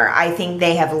Y&R. I think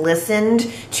they have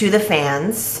listened to the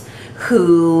fans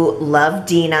who love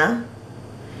Dina,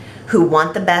 who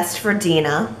want the best for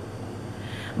Dina,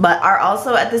 but are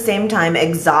also at the same time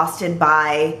exhausted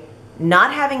by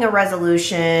not having a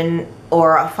resolution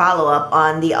or a follow-up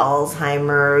on the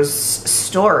Alzheimer's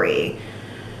story.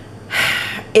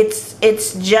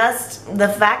 It's just the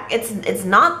fact, it's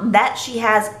not that she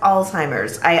has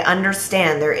Alzheimer's. I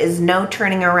understand there is no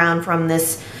turning around from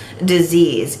this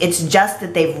disease. It's just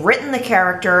that they've written the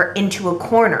character into a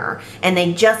corner and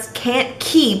they just can't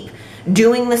keep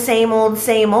doing the same old,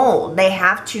 same old. They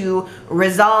have to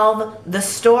resolve the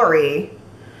story,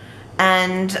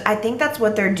 and I think that's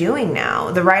what they're doing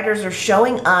now. The writers are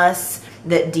showing us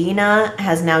that Dina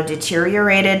has now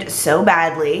deteriorated so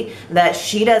badly that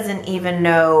she doesn't even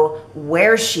know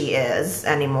where she is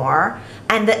anymore,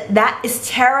 and that is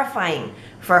terrifying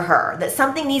for her, that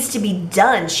something needs to be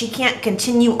done. She can't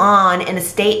continue on in a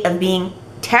state of being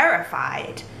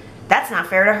terrified. That's not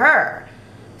fair to her.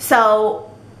 So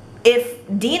if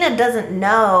Dina doesn't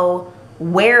know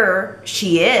where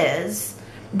she is,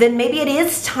 then maybe it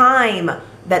is time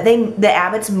that the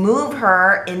Abbotts move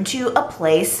her into a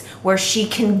place where she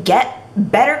can get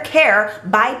better care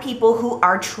by people who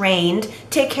are trained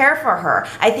to care for her.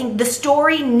 I think the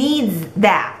story needs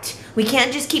that. We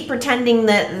can't just keep pretending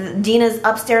that Dina's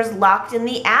upstairs locked in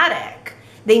the attic.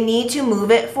 They need to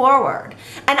move it forward.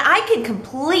 And I can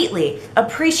completely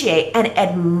appreciate and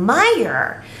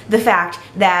admire the fact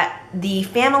that the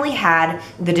family had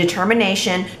the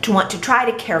determination to want to try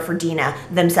to care for Dina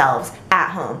themselves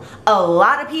at home. A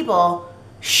lot of people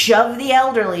shove the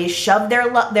elderly, shove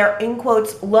their in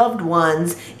quotes loved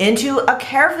ones into a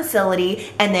care facility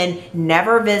and then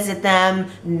never visit them,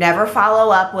 never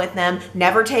follow up with them,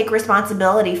 never take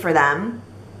responsibility for them.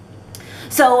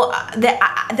 So the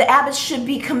Abbotts should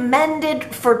be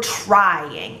commended for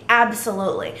trying,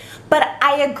 absolutely. But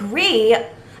I agree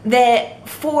that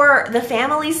for the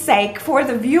family's sake, for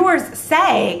the viewers'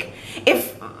 sake,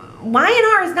 if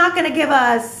Y&R is not going to give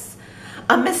us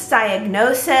a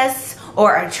misdiagnosis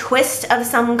or a twist of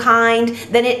some kind,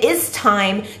 then it is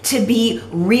time to be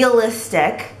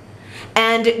realistic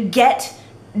and get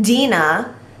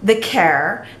Dina the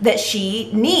care that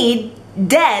she needs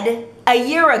dead a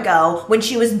year ago when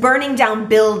she was burning down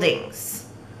buildings.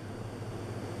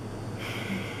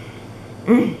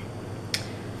 It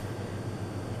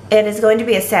is going to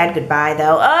be a sad goodbye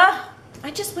though.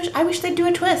 I wish they'd do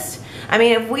a twist. I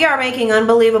mean, if we are making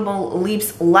unbelievable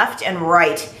leaps left and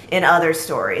right in other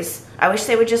stories, I wish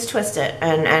they would just twist it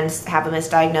and have a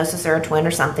misdiagnosis or a twin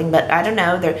or something, but I don't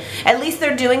know. At least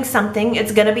they're doing something.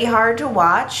 It's gonna be hard to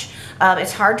watch.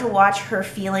 It's hard to watch her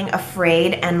feeling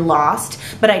afraid and lost,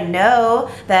 but I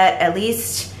know that at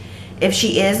least if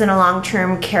she is in a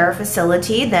long-term care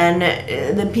facility,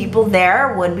 then the people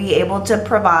there would be able to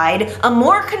provide a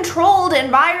more controlled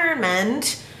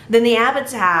environment than the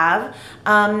Abbotts have,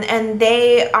 and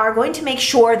they are going to make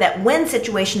sure that when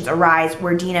situations arise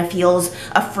where Dina feels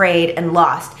afraid and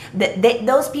lost, that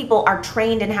those people are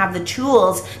trained and have the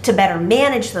tools to better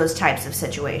manage those types of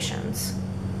situations.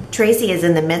 Traci is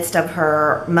in the midst of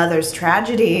her mother's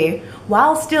tragedy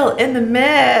while still in the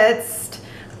midst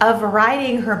of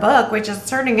writing her book, which is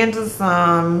turning into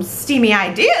some steamy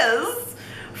ideas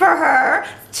for her.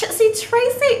 see,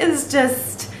 Traci is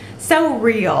just so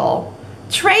real.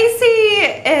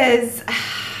 Traci is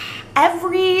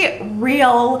every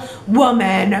real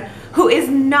woman who is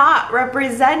not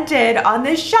represented on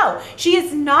this show. She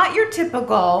is not your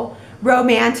typical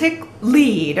romantic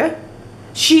lead.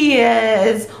 She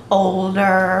is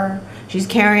older. She's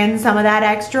carrying some of that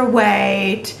extra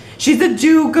weight. She's a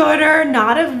do-gooder,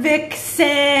 not a vixen.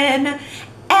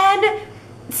 And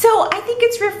so I think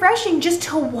it's refreshing just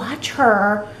to watch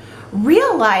her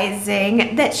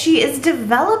realizing that she is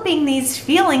developing these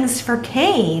feelings for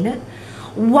Cane,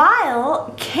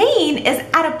 while Cane is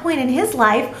at a point in his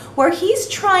life where he's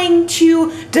trying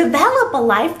to develop a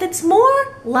life that's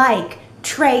more like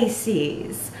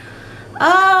Traci's.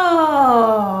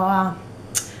 Oh,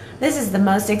 this is the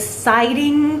most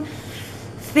exciting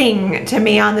thing to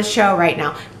me on the show right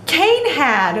now. Cane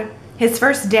had his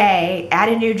first day at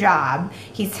a new job.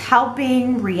 He's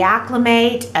helping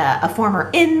reacclimate a former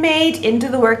inmate into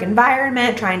the work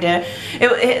environment, trying to,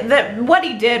 what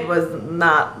he did was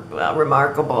not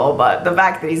remarkable, but the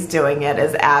fact that he's doing it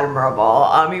is admirable.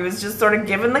 He was just sort of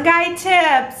giving the guy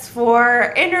tips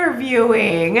for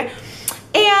interviewing.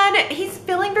 And he's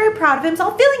feeling very proud of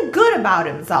himself, feeling good about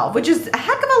himself, which is a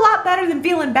heck of a lot better than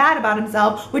feeling bad about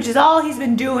himself, which is all he's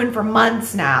been doing for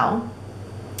months now.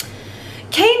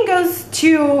 Cane goes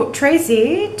to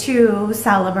Traci to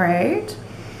celebrate,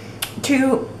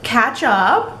 to catch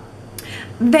up.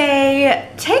 They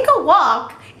take a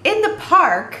walk in the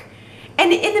park,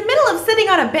 and in the middle of sitting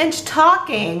on a bench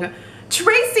talking,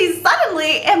 Traci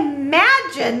suddenly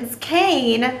imagines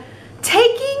Cane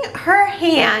taking her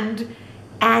hand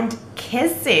and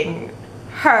kissing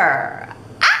her.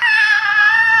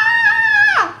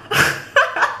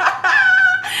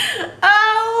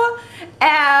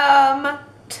 O-M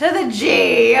to the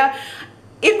G.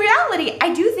 In reality,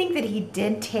 I do think that he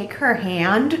did take her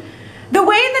hand. The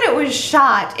way that it was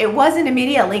shot, it wasn't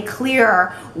immediately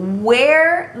clear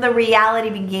where the reality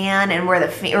began and where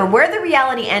the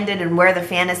reality ended and where the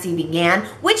fantasy began,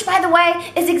 which, by the way,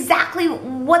 is exactly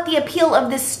what the appeal of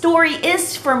this story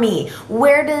is for me.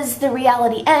 Where does the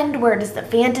reality end? Where does the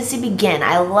fantasy begin?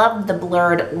 I love the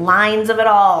blurred lines of it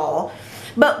all.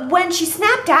 But when she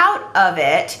snapped out of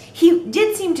it, he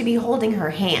did seem to be holding her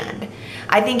hand.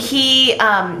 I think he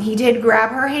did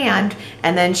grab her hand,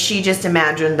 and then she just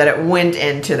imagined that it went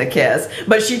into the kiss.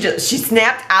 But she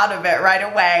snapped out of it right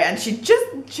away, and she just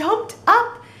jumped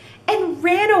up and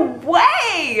ran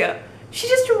away. She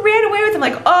just ran away with him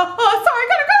like, oh, sorry, I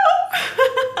gotta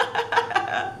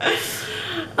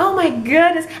go. Oh my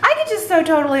goodness. I could just so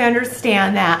totally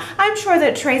understand that. I'm sure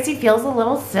that Traci feels a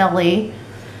little silly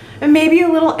and maybe a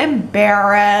little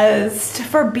embarrassed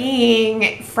for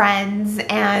being friends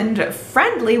and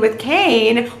friendly with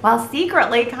Cane while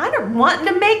secretly kind of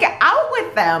wanting to make out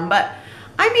with them. But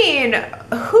I mean,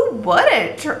 who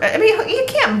wouldn't? I mean, you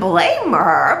can't blame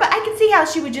her, but I can see how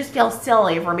she would just feel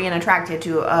silly for being attracted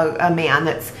to a man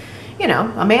that's, you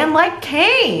know, a man like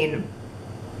Cane.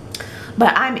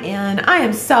 But I'm in. I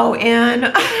am so in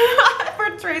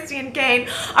for Traci and Cane.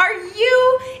 Are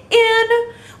you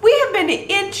in? We have been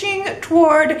inching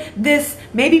toward this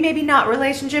maybe not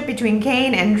relationship between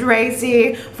Cane and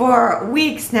Traci for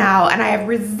weeks now, and I have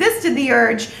resisted the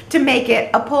urge to make it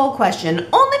a poll question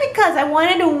only because I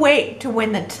wanted to wait to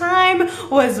when the time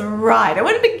was right. I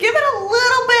wanted to give it a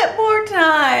little bit more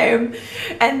time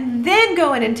and then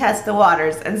go in and test the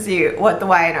waters and see what the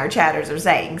Y&R chatters are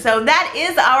saying. So that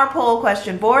is our poll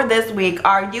question for this week.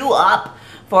 Are you up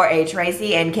for a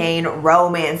Traci and Cane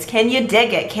romance? Can you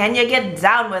dig it? Can you get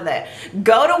down with it?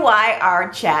 Go to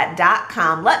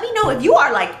yrchat.com. Let me know if you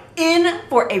are like in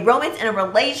for a romance and a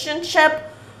relationship,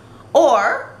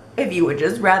 or if you would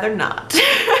just rather not.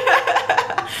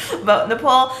 Vote in the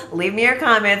poll. Leave me your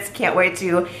comments. Can't wait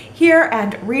to hear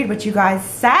and read what you guys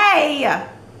say.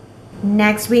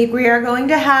 Next week we are going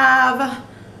to have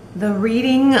the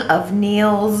reading of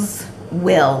Neil's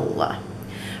will.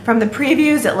 From the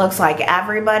previews, it looks like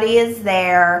everybody is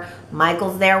there.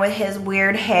 Michael's there with his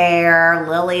weird hair.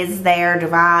 Lily's there.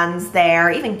 Devon's there.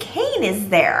 Even Cane is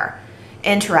there,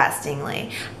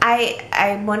 interestingly.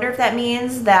 I wonder if that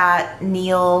means that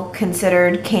Neil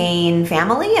considered Cane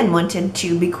family and wanted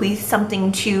to bequeath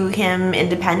something to him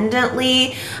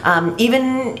independently.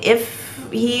 Even if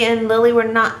he and Lily were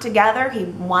not together, he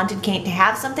wanted Cane to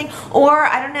have something. Or,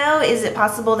 I don't know, is it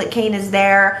possible that Cane is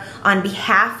there on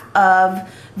behalf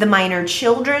of the minor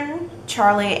children,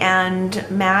 Charlie and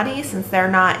Maddie, since they're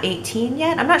not 18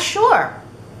 yet? I'm not sure.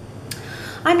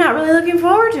 I'm not really looking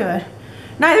forward to it.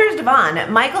 Neither is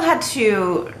Devon. Michael had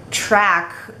to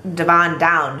track Devon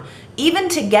down, even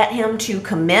to get him to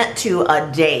commit to a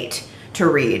date to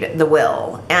read the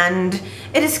will. And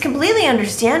it is completely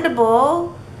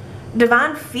understandable.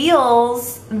 Devon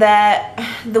feels that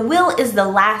the will is the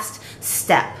last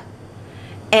step.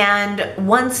 And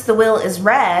once the will is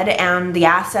read and the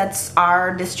assets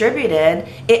are distributed,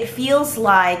 it feels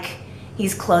like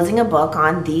he's closing a book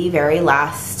on the very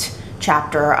last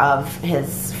chapter of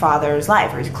his father's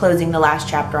life, or he's closing the last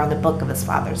chapter on the book of his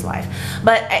father's life.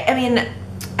 But I mean,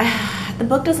 the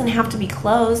book doesn't have to be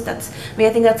closed. I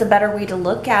think that's a better way to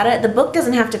look at it. The book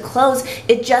doesn't have to close.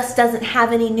 It just doesn't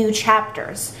have any new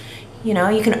chapters. You know,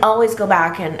 you can always go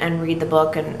back and read the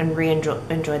book and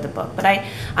enjoy the book. But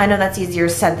I know that's easier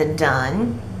said than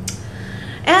done.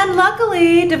 And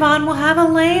luckily, Devon will have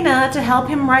Elena to help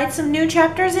him write some new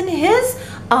chapters in his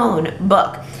own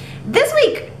book. This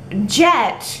week,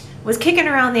 Jet was kicking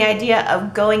around the idea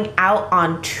of going out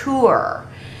on tour.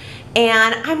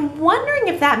 And I'm wondering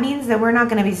if that means that we're not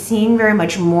going to be seeing very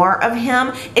much more of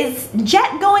him. Is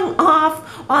Jet going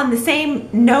off on the same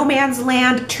No Man's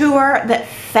Land tour that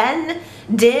Fen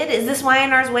did? Is this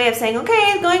Y&R's way of saying,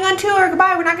 okay, he's going on tour,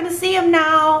 goodbye, we're not going to see him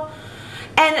now?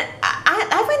 And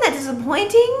I find that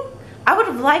disappointing. I would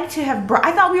have liked to have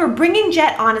I thought we were bringing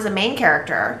Jet on as a main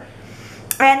character,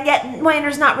 and yet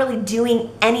Y&R's not really doing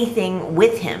anything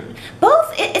with him.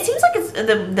 Both, it seems like it's,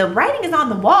 the writing is on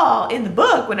the wall in the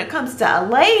book when it comes to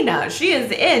Elena. She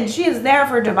is there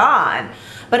for Devon.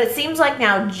 But it seems like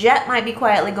now Jet might be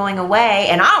quietly going away,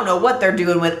 and I don't know what they're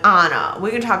doing with Anna.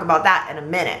 We can talk about that in a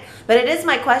minute. But it is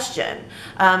my question.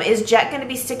 Is Jet going to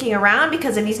be sticking around?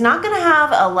 Because if he's not going to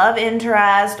have a love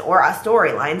interest or a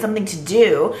storyline, something to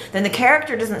do, then the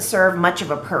character doesn't serve much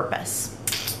of a purpose.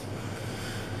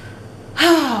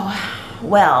 Oh,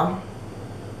 well,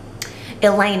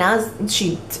 Elena,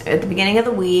 she, at the beginning of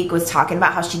the week, was talking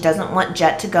about how she doesn't want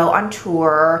Jet to go on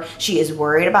tour. She is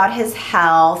worried about his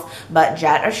health, but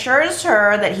Jet assures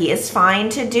her that he is fine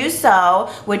to do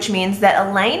so, which means that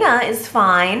Elena is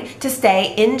fine to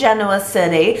stay in Genoa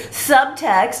City.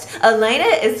 Subtext, Elena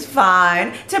is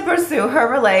fine to pursue her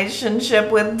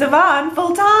relationship with Devon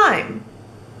full time.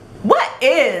 What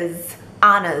is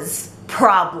Anna's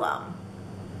problem?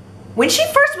 When she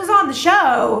first was on the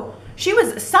show, she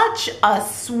was such a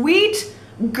sweet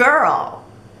girl.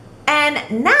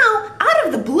 And now, out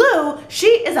of the blue, she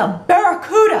is a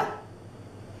barracuda.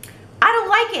 I don't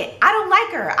like it. I don't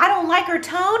like her. I don't like her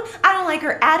tone. I don't like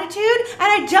her attitude. And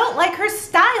I don't like her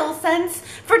style sense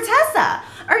for Tessa.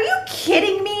 Are you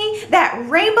kidding me? That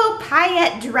rainbow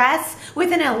paillette dress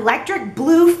with an electric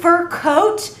blue fur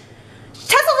coat?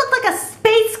 Tessa looked like a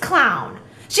space clown.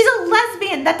 She's a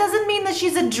lesbian. That doesn't mean that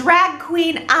she's a drag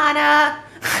queen, Anna.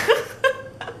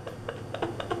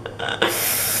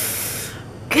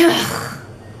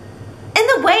 And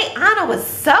the way Anna was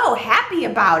so happy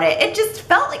about it, it just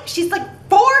felt like she's like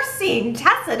forcing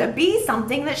Tessa to be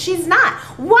something that she's not.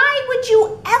 Why would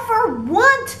you ever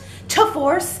want to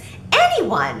force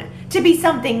anyone to be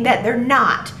something that they're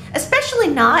not? Especially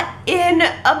not in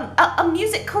a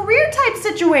music career type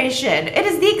situation. It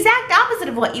is the exact opposite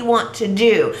of what you want to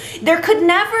do. There could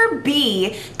never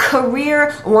be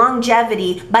career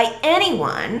longevity by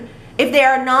anyone if they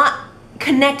are not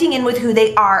connecting in with who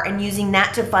they are and using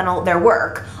that to funnel their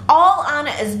work. All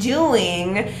Anna is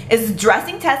doing is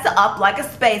dressing Tessa up like a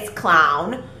space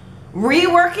clown,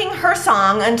 reworking her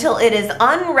song until it is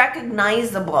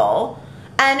unrecognizable,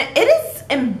 and it is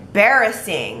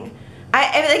embarrassing.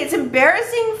 I mean, like, it's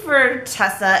embarrassing for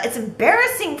Tessa, it's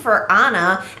embarrassing for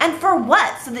Anna, and for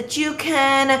what? So that you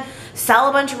can sell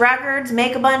a bunch of records,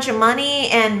 make a bunch of money,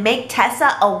 and make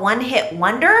Tessa a one-hit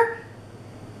wonder?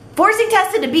 Forcing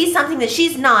Tessa to be something that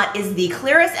she's not is the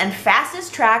clearest and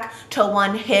fastest track to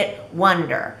one-hit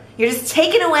wonder. You're just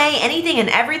taking away anything and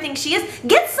everything she is.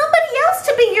 Get somebody else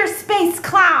to be your space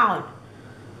clown.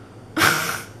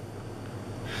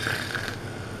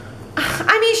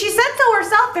 I mean, she said so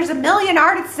herself. There's a million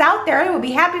artists out there who would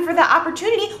be happy for the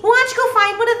opportunity. Why don't you go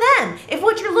find one of them? If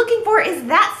what you're looking for is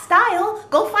that style,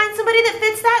 go find somebody that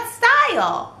fits that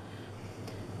style.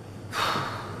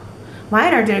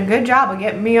 Y&R did a good job of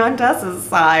getting me on Tessa's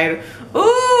side.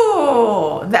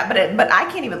 Ooh, but I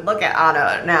can't even look at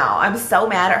Anna now. I'm so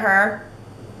mad at her.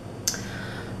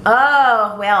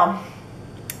 Oh, well,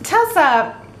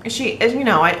 Tessa, she, you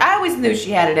know, I always knew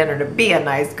she had it in her to be a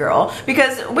nice girl,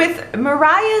 because with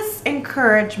Mariah's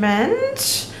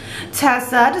encouragement,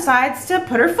 Tessa decides to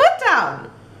put her foot down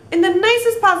in the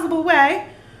nicest possible way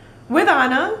with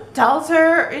Anna, tells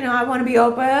her, you know, I want to be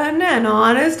open and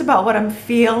honest about what I'm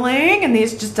feeling, and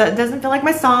these just doesn't feel like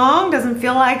my song, doesn't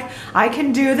feel like I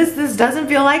can do this, this doesn't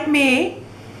feel like me.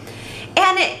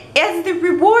 And as the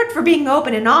reward for being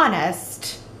open and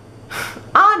honest,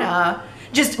 Anna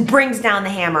just brings down the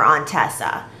hammer on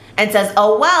Tessa and says,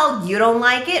 oh, well, you don't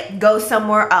like it? Go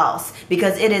somewhere else,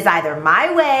 because it is either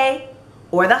my way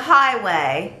or the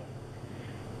highway.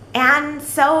 And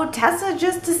so Tessa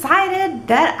just decided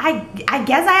that I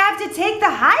guess I have to take the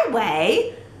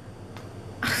highway.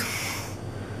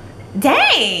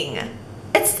 Dang.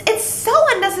 It's so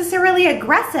unnecessarily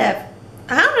aggressive.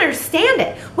 I don't understand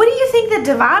it. What do you think that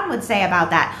Devon would say about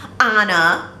that,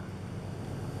 Anna?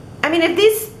 I mean, if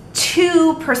these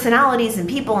two personalities and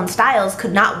people and styles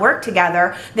could not work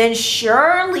together, then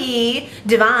surely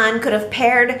Devon could have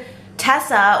paired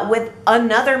Tessa with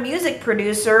another music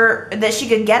producer that she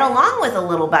could get along with a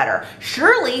little better.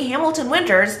 Surely Hamilton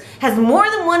Winters has more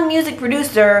than one music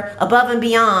producer above and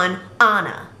beyond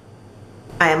Anna.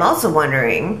 I am also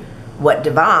wondering what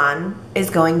Devon is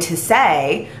going to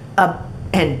say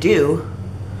and do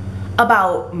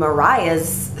about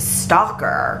Mariah's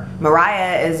stalker.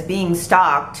 Mariah is being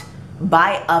stalked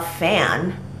by a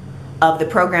fan of the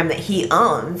program that he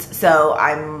owns. So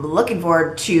I'm looking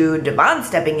forward to Devon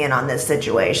stepping in on this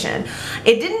situation.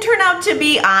 It didn't turn out to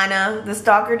be Anna. The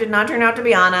stalker did not turn out to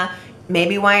be Anna.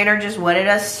 Maybe Y&R just wanted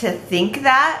us to think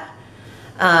that.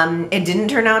 It didn't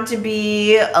turn out to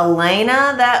be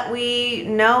Elena that we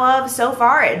know of so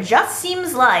far. It just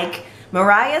seems like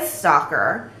Mariah's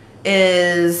stalker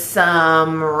is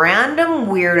some random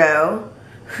weirdo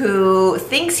who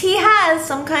thinks he has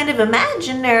some kind of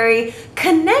imaginary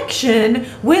connection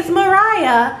with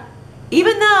Mariah,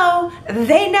 even though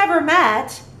they never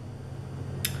met.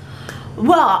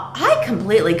 Well, I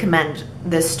completely commend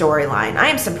this storyline. I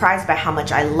am surprised by how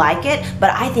much I like it,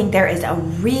 but I think there is a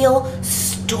real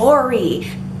story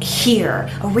here,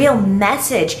 a real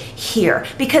message here,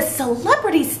 because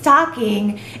celebrity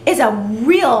stalking is a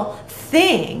real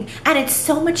thing, and it's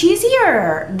so much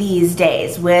easier these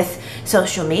days with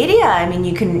social media. I mean,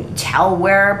 you can tell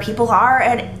where people are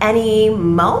at any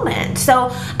moment. So,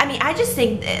 I mean, I just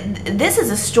think this is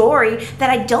a story that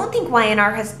I don't think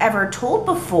Y&R has ever told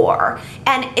before,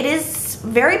 and it is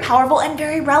very powerful and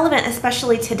very relevant,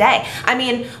 especially today. I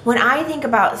mean, when I think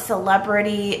about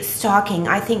celebrity stalking,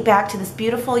 I think back to this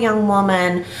beautiful young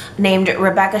woman named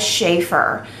Rebecca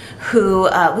Schaefer, who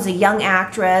was a young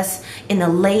actress in the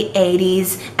late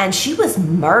 80s, and she was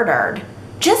murdered.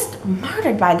 Just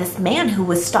murdered by this man who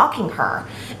was stalking her,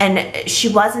 and she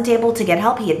wasn't able to get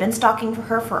help. He had been stalking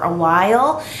her for a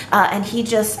while, and he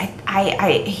just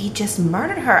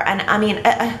murdered her. And I mean,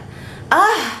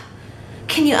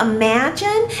 can you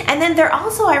imagine? And then there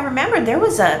also, I remember there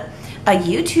was a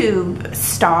YouTube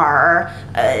star,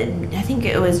 I think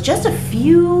it was just a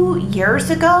few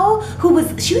years ago,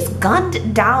 she was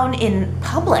gunned down in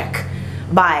public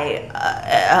by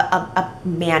a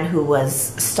man who was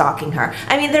stalking her.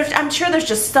 I mean, I'm sure there's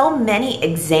just so many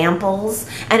examples,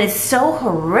 and it's so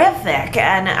horrific.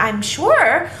 And I'm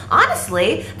sure,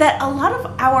 honestly, that a lot of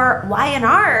our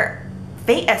Y&R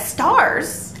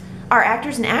stars, our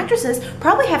actors and actresses,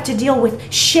 probably have to deal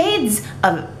with shades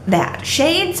of that,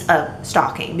 shades of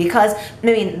stalking, because I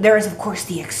mean, there is of course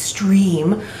the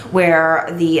extreme where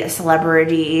the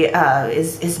celebrity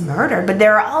is murdered, but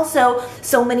there are also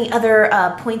so many other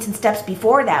points and steps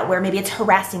before that where maybe it's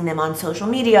harassing them on social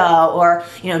media, or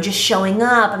just showing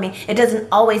up. I mean, it doesn't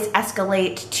always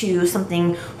escalate to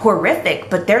something horrific,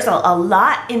 but there's a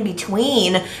lot in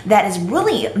between that is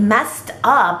really messed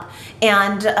up.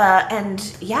 And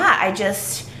yeah,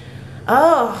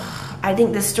 I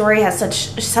think this story has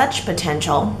such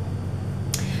potential.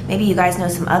 Maybe you guys know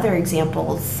some other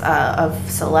examples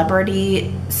of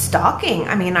celebrity stalking.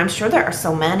 I mean, I'm sure there are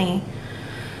so many.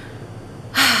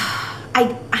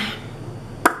 I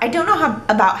don't know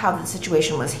about how the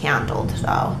situation was handled,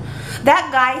 though. That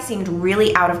guy seemed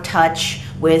really out of touch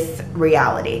with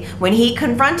reality. When he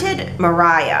confronted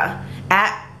Mariah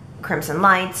at Crimson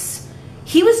Lights,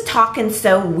 he was talking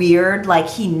so weird, like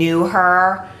he knew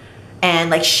her and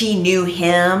like she knew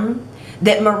him,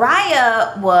 that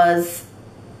Mariah was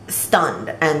stunned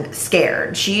and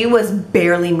scared. She was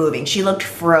barely moving. She looked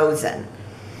frozen.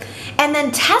 And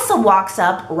then Tessa walks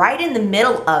up right in the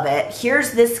middle of it.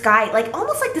 Here's this guy, like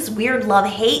almost like this weird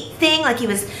love-hate thing. Like he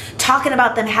was talking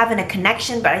about them having a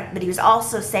connection, but he was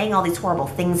also saying all these horrible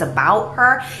things about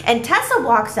her. And Tessa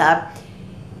walks up.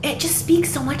 It just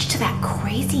speaks so much to that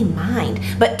crazy mind.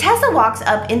 But Tessa walks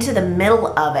up into the middle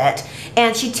of it,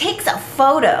 and she takes a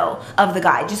photo of the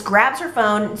guy, just grabs her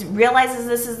phone, realizes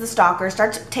this is the stalker,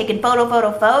 starts taking photo,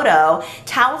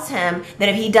 tells him that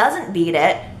if he doesn't beat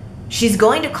it, she's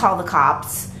going to call the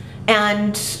cops.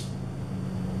 And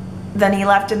then he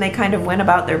left and they kind of went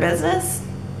about their business.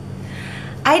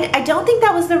 I don't think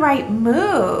that was the right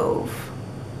move.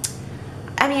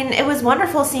 I mean, it was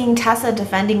wonderful seeing Tessa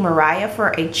defending Mariah for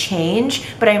a change,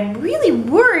 but I'm really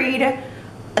worried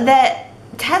that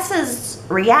Tessa's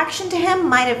reaction to him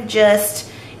might have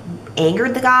just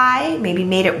angered the guy, maybe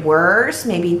made it worse,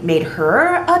 maybe made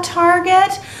her a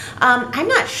target. I'm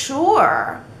not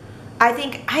sure. I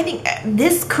think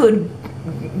this could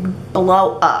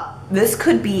blow up. This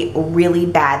could be really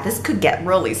bad. This could get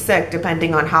really sick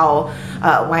depending on how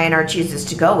Y&R chooses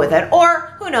to go with it.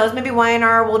 Or who knows, maybe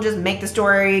Y&R will just make the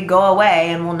story go away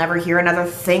and we'll never hear another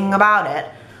thing about it.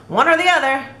 One or the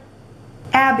other.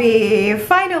 Abby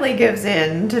finally gives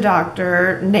in to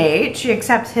Dr. Nate. She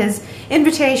accepts his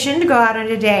invitation to go out on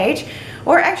a date.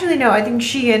 Or actually, no, I think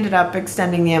she ended up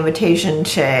extending the invitation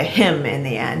to him in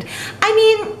the end. I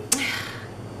mean,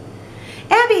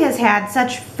 Abby has had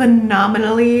such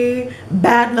phenomenally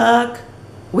bad luck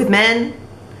with men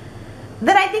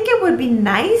that I think it would be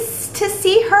nice to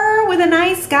see her with a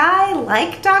nice guy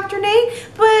like Dr. Nate.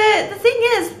 But the thing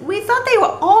is, we thought they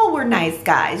all were nice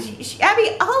guys.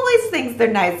 Abby always thinks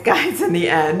they're nice guys in the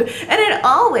end, and it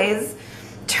always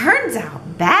turns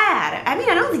out bad. I mean,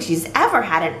 I don't think she's ever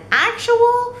had an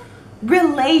actual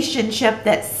relationship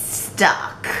that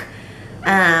stuck.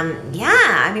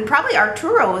 Yeah, I mean, probably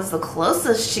Arturo was the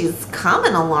closest she's come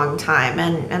in a long time,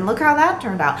 and look how that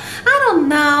turned out. I don't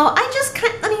know.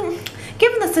 I mean,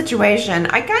 given the situation,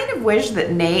 I kind of wish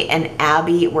that Nate and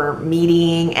Abby were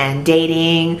meeting and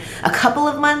dating a couple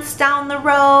of months down the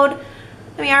road.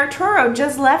 I mean, Arturo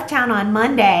just left town on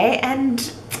Monday,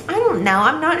 and I don't know.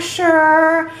 I'm not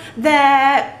sure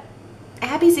that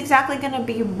Abby's exactly going to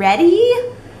be ready.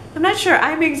 I'm not sure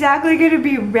I'm exactly going to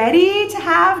be ready to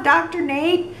have Dr.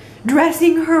 Nate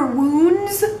dressing her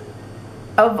wounds.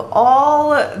 Of all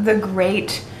the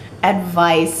great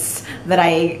advice that I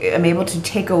am able to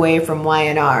take away from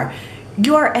Y&R,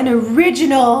 you're an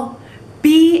original,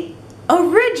 be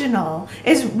original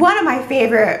is one of my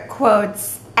favorite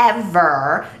quotes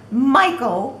ever.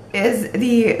 Michael is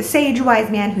the sage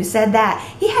wise man who said that.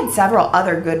 He had several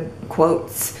other good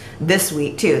quotes this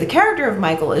week too. The character of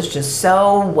Michael is just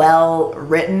so well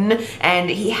written, and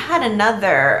he had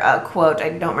another quote, I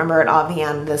don't remember it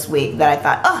offhand this week, that I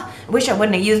thought, oh, I wish I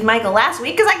wouldn't have used Michael last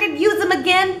week because I could use him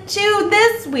again too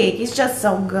this week. He's just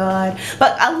so good.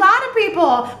 But a lot of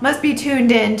people must be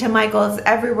tuned in to Michael's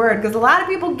every word, because a lot of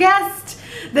people guessed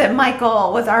that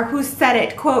Michael was our Who Said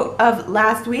It quote of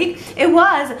last week. It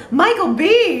was Michael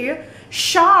B.,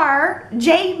 Char,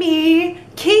 Jamie,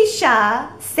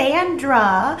 Keisha,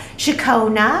 Sandra,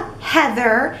 Shakona,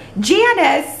 Heather,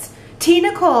 Janice,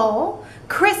 Tina Cole,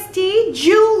 Christy,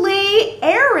 Julie,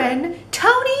 Aaron,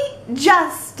 Tony,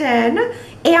 Justin,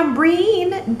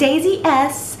 Ambreen, Daisy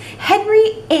S,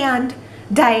 Henry, and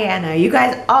Diana. You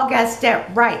guys all guessed it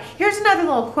right. Here's another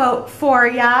little quote for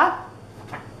ya.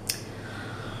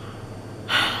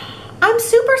 I'm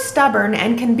super stubborn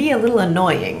and can be a little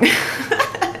annoying.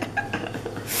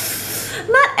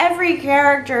 Not every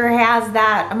character has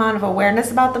that amount of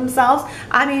awareness about themselves.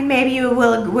 I mean, maybe you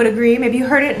would agree, maybe you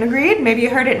heard it and agreed, maybe you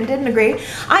heard it and didn't agree.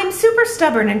 I'm super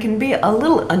stubborn and can be a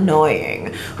little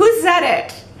annoying. Who said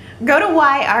it? Go to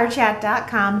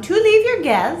yrchat.com to leave your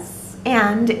guess,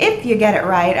 and if you get it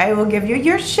right, I will give you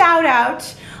your shout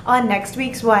out on next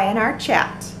week's Y&R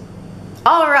Chat.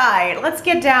 All right, let's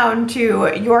get down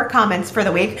to your comments for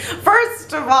the week.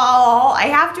 First of all, I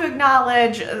have to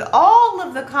acknowledge all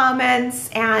of the comments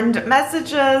and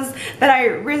messages that I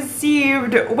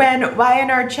received when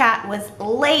Y&R Chat was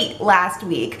late last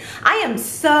week. I am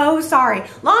so sorry.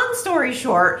 Long story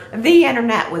short, the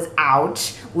internet was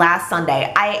out last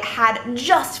Sunday. I had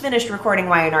just finished recording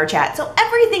Y&R Chat, so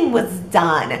everything was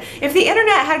done. If the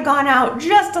internet had gone out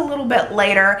just a little bit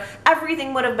later,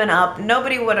 everything would have been up.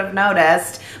 Nobody would have noticed.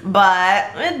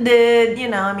 But it did, you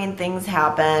know, I mean, things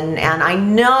happen, and I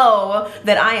know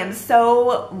that I am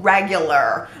so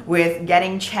regular with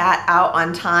getting chat out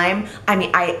on time. I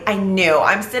mean, I knew.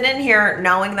 I'm sitting here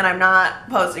knowing that I'm not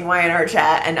posting Y&R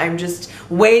Chat, and I'm just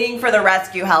waiting for the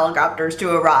rescue helicopters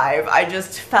to arrive. I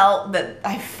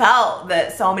felt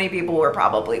that so many people were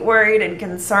probably worried and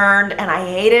concerned, and I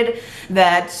hated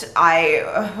that I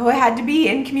had to be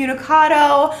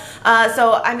incommunicado.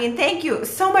 So, I mean, thank you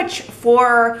so much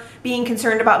for being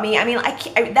concerned about me. I mean,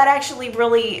 that actually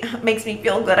really makes me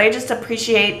feel good. I just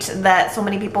appreciate that so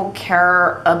many people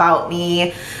care about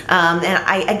me. And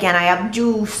I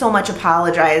do so much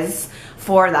apologize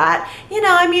for that. You know,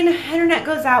 I mean, internet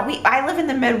goes out. I live in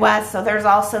the Midwest, so there's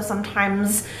also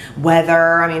sometimes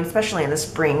weather. I mean, especially in the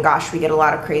spring, gosh, we get a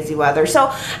lot of crazy weather.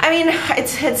 So, I mean,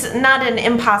 it's not an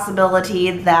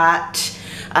impossibility that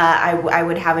I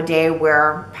would have a day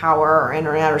where power or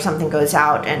internet or something goes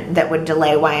out and that would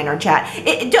delay Y&R Chat.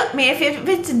 I mean, if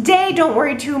it's a day, don't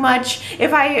worry too much.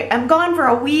 If I am gone for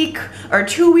a week or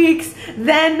 2 weeks,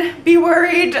 then be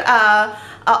worried.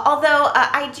 Although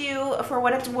I do, for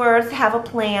what it's worth, have a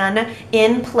plan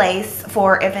in place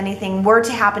for if anything were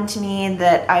to happen to me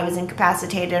that I was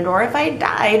incapacitated or if I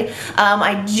died.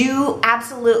 I do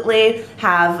absolutely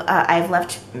have, I've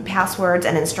left passwords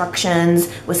and instructions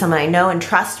with someone I know and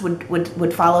trust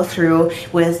would follow through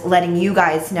with letting you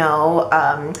guys know.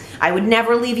 I would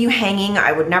never leave you hanging.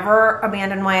 I would never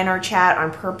abandon Y&R Chat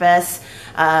on purpose.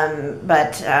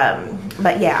 But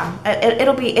yeah,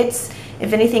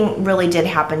 if anything really did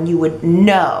happen, you would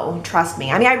know, trust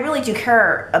me. I mean, I really do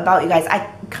care about you guys.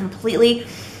 I completely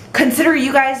consider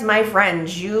you guys my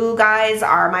friends. You guys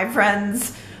are my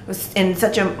friends in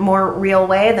such a more real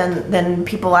way than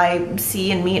people I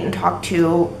see and meet and talk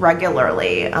to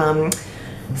regularly.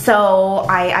 So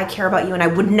I care about you and I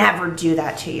would never do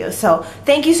that to you. So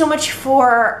thank you so much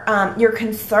for your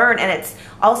concern. And it's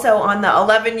also on the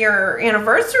 11-year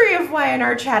anniversary of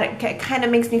Y&R Chat. It kind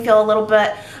of makes me feel a little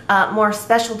bit more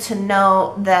special to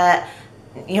know that,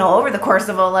 you know, over the course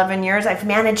of 11 years, I've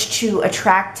managed to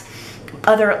attract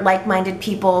other like-minded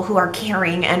people who are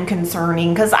caring and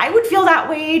concerning, because I would feel that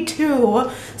way too.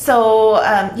 So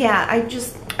yeah,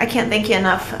 I can't thank you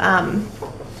enough.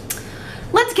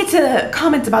 Let's get to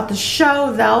comments about the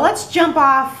show, though. Let's jump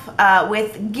off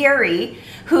with Gary,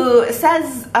 who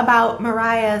says about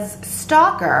Mariah's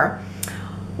stalker,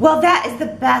 well, that is the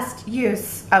best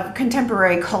use of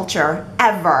contemporary culture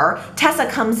ever. Tessa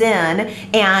comes in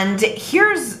and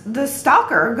here's the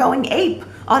stalker going ape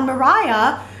on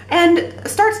Mariah and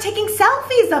starts taking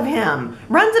selfies of him,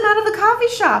 runs him out of the coffee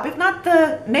shop, if not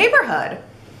the neighborhood.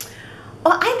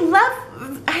 Well,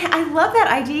 I love that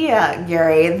idea,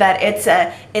 Gary, that it's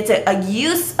a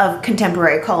use of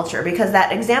contemporary culture, because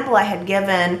that example I had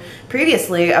given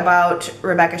previously about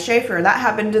Rebecca Schaefer, that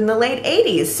happened in the late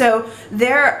 80s. So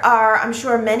there are, I'm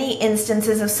sure, many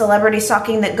instances of celebrity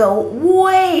stalking that go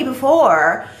way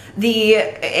before the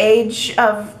age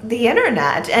of the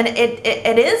internet. And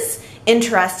it is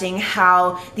interesting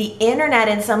how the internet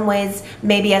in some ways,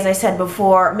 maybe as I said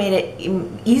before, made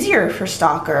it easier for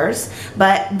stalkers,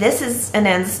 but this is an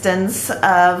instance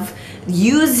of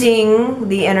using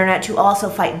the internet to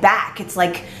also fight back. It's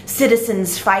like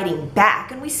citizens fighting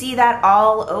back, and we see that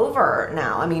all over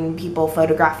now. I mean, people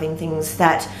photographing things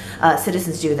that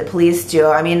citizens do, that police do.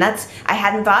 I mean, I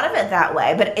hadn't thought of it that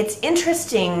way, but it's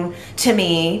interesting to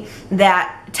me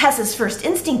that Tessa's first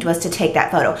instinct was to take that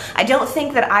photo. I don't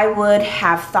think that I would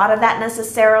have thought of that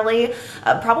necessarily,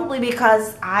 probably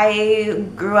because I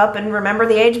grew up and remember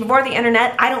the age before the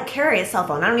internet. I don't carry a cell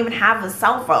phone. I don't even have a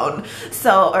cell phone.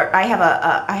 So, or I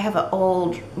have an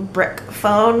old brick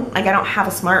phone. Like, I don't have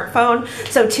a smartphone.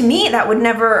 So to me, that would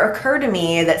never occur to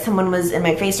me that someone was in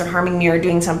my face or harming me or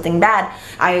doing something bad.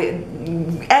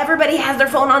 Everybody has their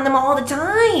phone on them all the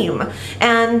time,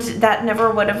 and that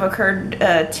never would have occurred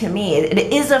to me.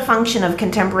 It is a function of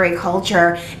contemporary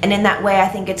culture, and in that way I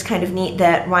think it's kind of neat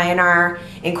that Y&R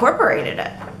incorporated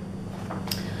it.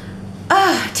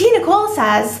 T. Nicole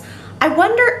says, I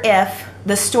wonder if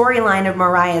the storyline of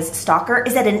Mariah's stalker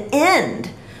is at an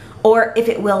end, or if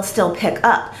it will still pick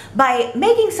up. By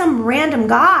making some random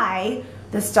guy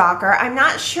the stalker, I'm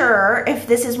not sure if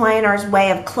this is Y&R's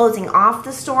way of closing off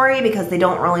the story because they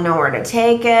don't really know where to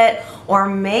take it, or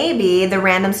maybe the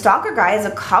random stalker guy is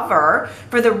a cover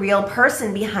for the real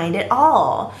person behind it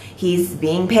all. He's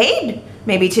being paid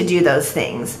maybe to do those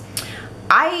things.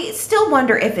 I still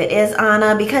wonder if it is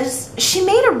Anna, because she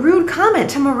made a rude comment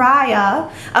to Mariah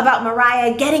about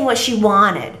Mariah getting what she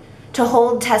wanted, to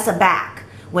hold Tessa back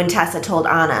when Tessa told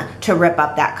Anna to rip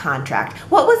up that contract.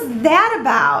 What was that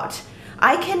about?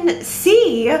 I can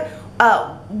see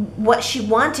what she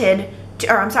wanted,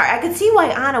 I could see why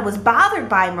Anna was bothered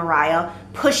by Mariah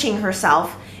pushing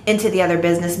herself into the other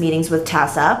business meetings with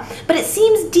Tessa, but it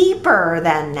seems deeper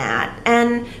than that.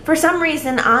 And for some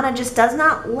reason, Anna just does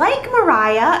not like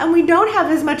Mariah, and we don't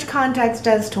have as much context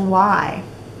as to why.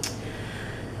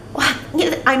 Well,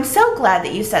 I'm so glad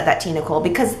that you said that, T. Nicole,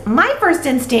 because my first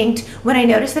instinct when I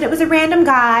noticed that it was a random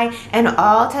guy and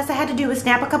all Tessa had to do was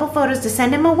snap a couple photos to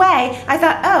send him away, I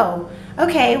thought, oh,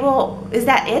 okay, well, is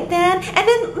that it then? And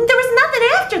then there was nothing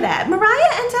after that.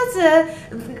 Mariah and Tessa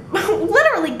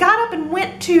literally got up and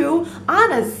went to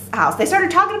Anna's house. They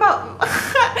started talking about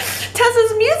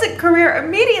Tessa's music career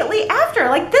immediately after.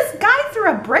 Like, this guy threw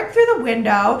threw a brick through the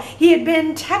window. He had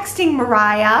been texting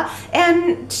Mariah,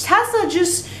 and Tessa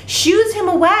just shoos him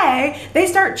away. They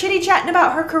start chitty-chatting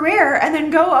about her career and then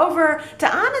go over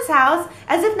to Anna's house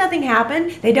as if nothing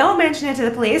happened. They don't mention it to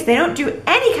the police. They don't do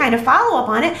any kind of follow-up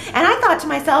on it. And I thought to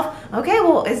myself, okay,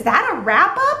 well, is that a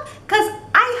wrap-up? Because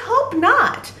I hope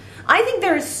not. I think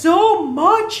there's so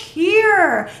much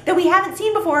here that we haven't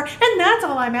seen before, and that's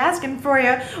all I'm asking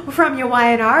from you,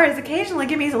 Y&R, is occasionally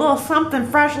give me a little something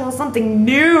fresh, a little something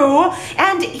new.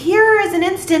 And here is an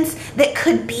instance that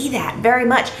could be that very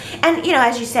much. And, you know,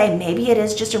 as you say, maybe it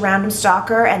is just a random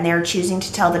stalker and they're choosing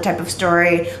to tell the type of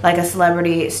story like a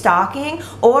celebrity stalking,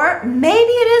 or maybe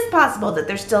it is possible that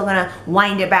they're still gonna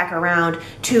wind it back around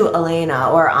to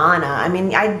Elena or Anna. I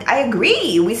mean, I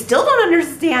agree. We still don't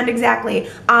understand exactly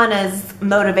Anna's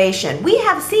motivation. We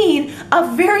have seen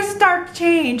a very stark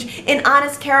change in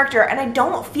Anna's character, and I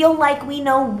don't feel like we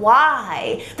know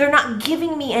why. They're not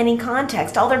giving me any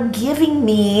context. All they're giving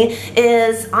me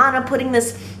is Anna putting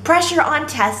this pressure on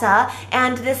Tessa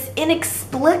and this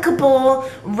inexplicable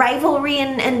rivalry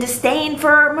and disdain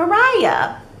for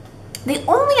Mariah. The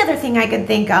only other thing I could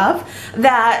think of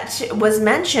that was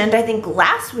mentioned, I think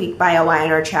last week by a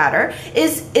Y&R chatter,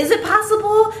 is it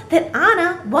possible that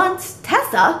Anna wants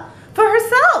Tessa for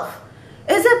herself?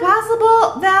 Is it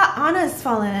possible that Anna's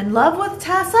fallen in love with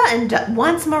Tessa and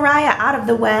wants Mariah out of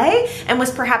the way and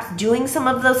was perhaps doing some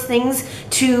of those things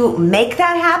to make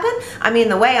that happen? I mean,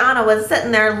 the way Anna was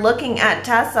sitting there looking at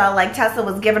Tessa like Tessa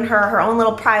was giving her her own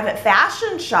little private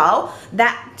fashion show,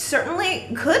 that certainly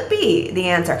could be the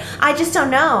answer. I just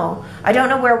don't know. I don't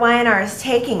know where Y&R is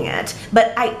taking it,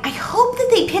 but I hope that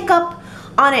they pick up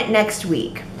on it next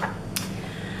week.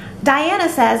 Diana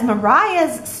says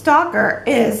Mariah's stalker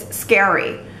is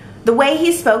scary. The way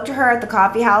he spoke to her at the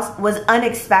coffee house was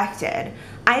unexpected.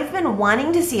 I've been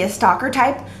wanting to see a stalker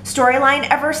type storyline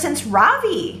ever since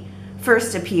Ravi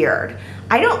first appeared.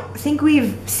 I don't think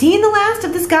we've seen the last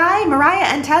of this guy. Mariah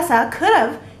and Tessa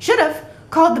should have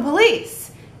called the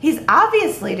police. He's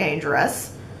obviously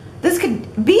dangerous. This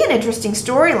could be an interesting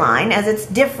storyline as it's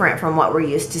different from what we're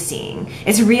used to seeing.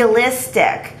 It's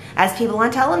realistic, as people on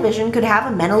television could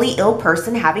have a mentally ill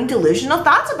person having delusional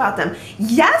thoughts about them.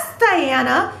 Yes,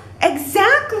 Diana,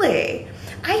 exactly.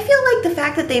 I feel like the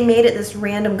fact that they made it this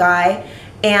random guy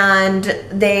and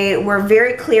they were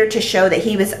very clear to show that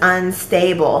he was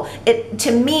unstable,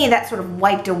 to me that sort of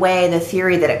wiped away the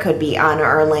theory that it could be Anna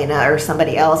or Elena or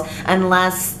somebody else,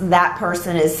 unless that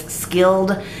person is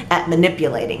skilled at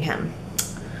manipulating him.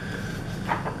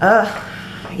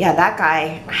 Yeah, that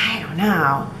guy, I don't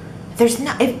know. There's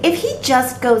no, if he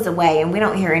just goes away and we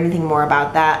don't hear anything more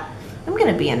about that, I'm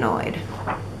gonna be annoyed.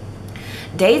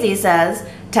 Daisy says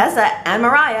Tessa and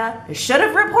Mariah should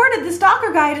have reported the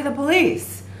stalker guy to the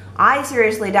police. I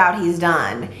seriously doubt he's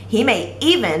done. He may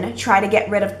even try to get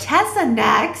rid of Tessa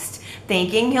next,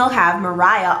 thinking he'll have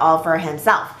Mariah all for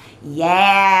himself.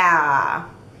 Yeah.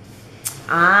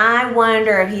 I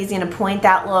wonder if he's gonna point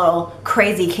that little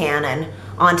crazy cannon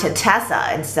onto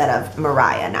Tessa instead of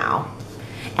Mariah now.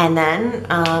 And then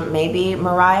maybe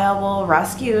Mariah will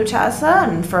rescue Tessa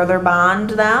and further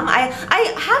bond them.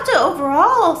 I have to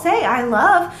overall say I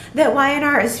love that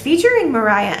Y&R is featuring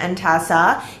Mariah and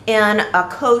Tessa in a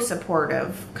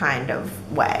co-supportive kind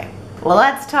of way. Well,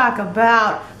 let's talk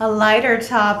about a lighter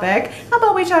topic. How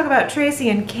about we talk about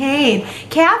Traci and Cane?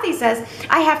 Kathy says,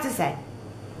 I have to say,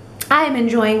 I am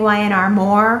enjoying Y&R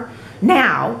more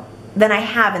now than I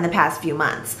have in the past few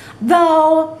months.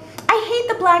 Though, I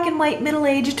hate the black and white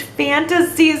middle-aged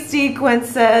fantasy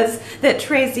sequences that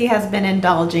Traci has been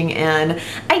indulging in.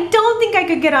 I don't think I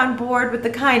could get on board with the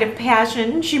kind of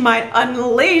passion she might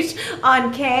unleash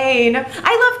on Cane. I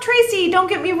love Traci, don't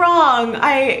get me wrong.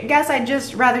 I guess I'd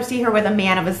just rather see her with a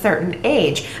man of a certain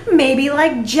age. Maybe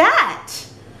like Jet.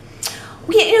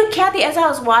 You know, Kathy, as I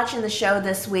was watching the show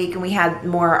this week and we had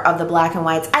more of the black and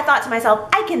whites, I thought to myself,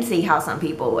 I can see how some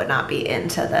people would not be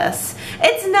into this.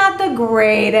 It's not the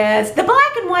greatest. The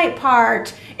black and white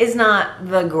part is not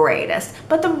the greatest,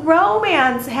 but the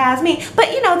romance has me.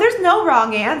 But you know, there's no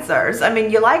wrong answers. I mean,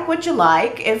 you like what you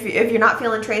like. If you're not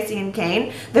feeling Traci and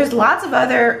Cane, there's lots of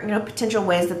other, you know, potential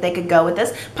ways that they could go with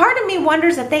this. Part of me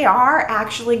wonders if they are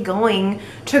actually going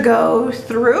to go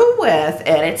through with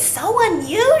it. It's so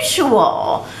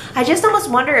unusual. I just almost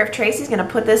wonder if Traci's gonna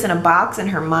put this in a box in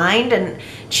her mind and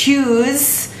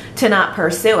choose to not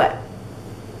pursue it.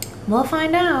 We'll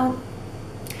find out.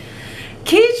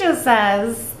 Keisha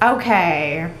says,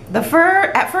 okay,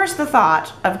 at first the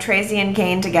thought of Traci and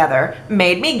Cane together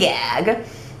made me gag.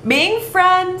 Being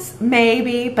friends,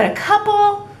 maybe, but a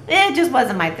couple, it just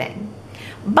wasn't my thing.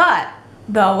 But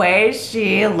The way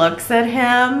she looks at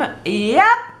him,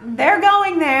 yep, they're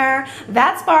going there.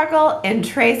 That sparkle in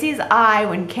Traci's eye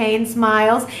when Cane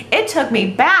smiles, it took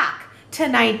me back to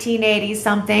 1980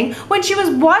 something when she was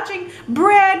watching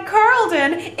Brad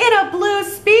Carlton in a blue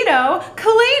Speedo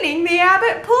cleaning the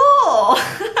Abbott pool.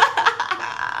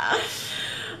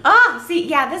 See,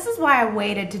 yeah, this is why I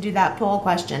waited to do that poll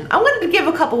question. I wanted to give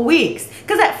a couple weeks,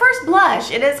 because at first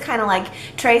blush, it is kind of like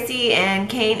Traci and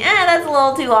Cane, that's a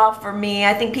little too off for me.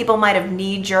 I think people might have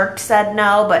knee-jerked said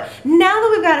no, but now that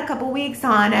we've got a couple weeks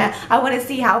on it, I want to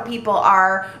see how people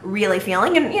are really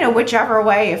feeling, and, you know, whichever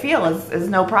way you feel is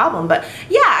no problem. But,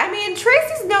 yeah, I mean,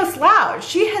 Traci's no slouch.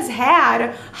 She has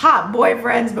had hot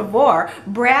boyfriends before.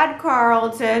 Brad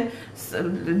Carlton,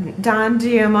 Don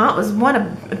Diamont was one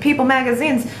of People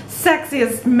Magazine's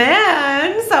sexiest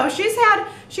men, so she's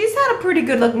had a pretty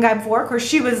good looking guy before. Of course,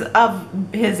 she was of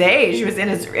his age, she was in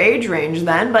his age range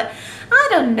then, but I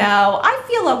don't know, I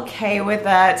feel okay with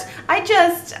it. I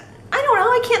don't know,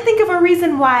 I can't think of a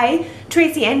reason why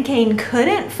Traci and Cane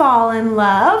couldn't fall in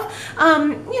love.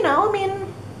 You know, I mean,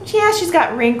 yeah, she's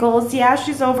got wrinkles, yeah,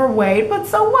 she's overweight, but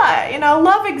so what? You know,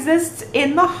 love exists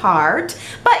in the heart.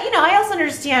 But, you know, I also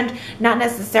understand not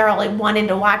necessarily wanting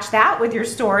to watch that with your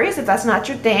stories if that's not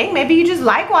your thing. Maybe you just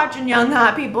like watching young,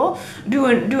 hot people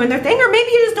doing their thing, or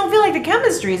maybe you just don't feel like the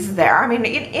chemistry is there. I mean,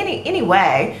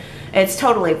 anyway, it's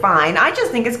totally fine. I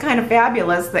just think it's kind of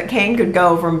fabulous that Cane could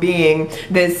go from being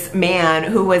this man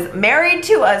who was married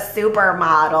to a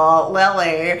supermodel,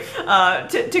 Lily,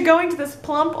 to going to this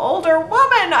plump older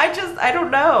woman. I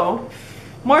don't know.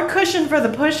 More cushion for the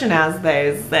pushing, as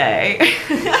they say.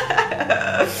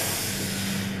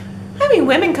 I mean,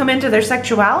 women come into their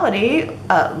sexuality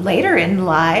later in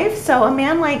life, so a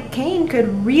man like Cane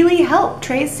could really help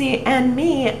Traci and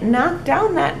me knock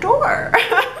down that door.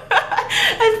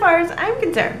 As far as I'm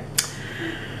concerned.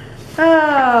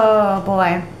 Oh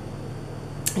boy.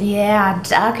 Yeah,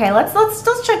 okay,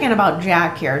 let's check in about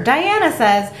Jack here. Diana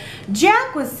says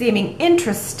Jack was seeming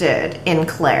interested in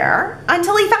Claire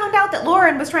until he found out that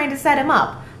Lauren was trying to set him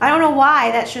up. I don't know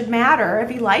why that should matter if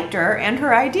he liked her and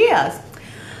her ideas.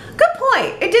 Good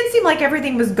point. It did seem like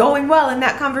everything was going well in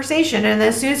that conversation, and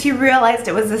as soon as he realized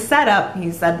it was a setup,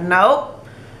 he said nope,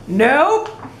 nope.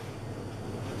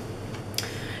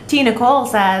 T. Nicole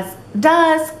says,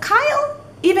 does Kyle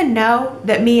even know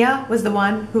that Mia was the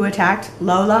one who attacked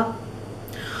Lola?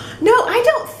 No, I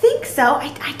don't think so.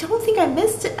 I don't think I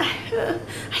missed it.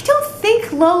 I don't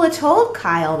think Lola told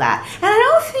Kyle that. And I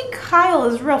don't think Kyle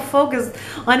is real focused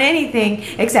on anything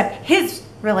except his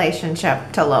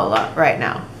relationship to Lola right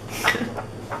now.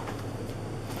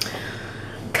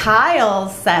 Kyle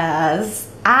says,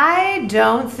 I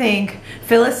don't think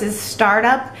Phyllis's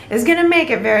startup is going to make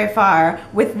it very far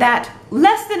with that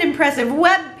less than impressive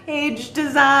web page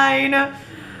design.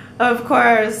 Of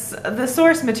course, the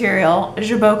source material,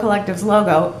 Jabot Collective's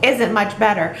logo, isn't much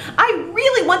better. I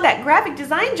really want that graphic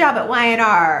design job at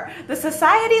Y&R. The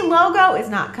Society logo is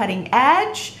not cutting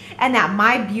edge, and that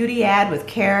My Beauty ad with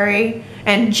Carrie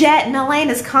and Jet and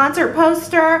Elena's concert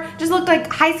poster just looked like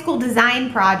high school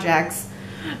design projects.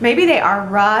 Maybe they are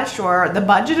rush or the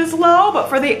budget is low, but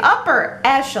for the upper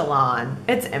echelon,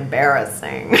 it's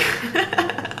embarrassing.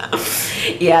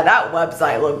 Yeah, that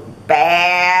website looked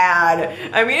bad.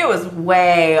 I mean, it was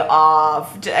way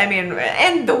off. I mean,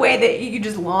 and the way that you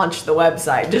just launched the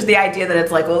website, just the idea that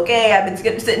it's like, okay, I've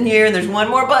been sitting here and there's one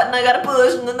more button I gotta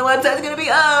push and then the website's gonna be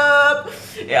up.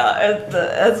 Yeah,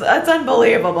 it's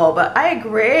unbelievable, but I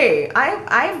agree.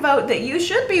 I vote that you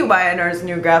should be Y&R's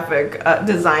new graphic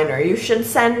designer. You should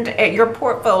send your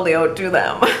portfolio to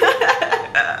them.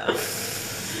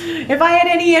 If I had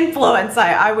any influence,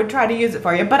 I would try to use it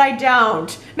for you, but I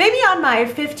don't. Maybe on my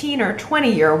 15 or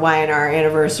 20 year Y&R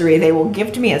anniversary, they will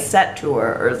gift me a set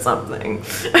tour or something.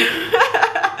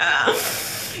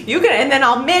 You can, and then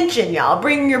I'll mention you. I'll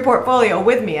bring your portfolio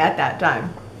with me at that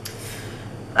time.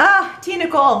 T.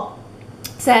 Nicole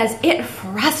says, it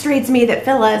frustrates me that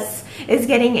Phyllis is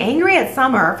getting angry at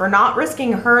Summer for not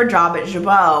risking her job at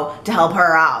Jabot to help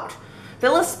her out.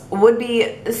 Phyllis would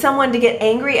be someone to get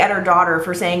angry at her daughter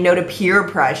for saying no to peer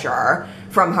pressure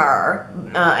from her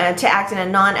and to act in a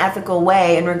non-ethical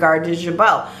way in regard to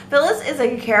Jabot. Phyllis is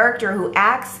a character who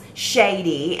acts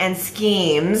shady and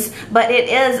schemes, but it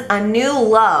is a new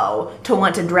low to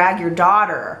want to drag your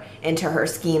daughter into her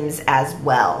schemes as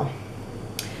well.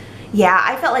 Yeah,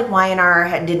 I felt like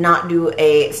Y&R did not do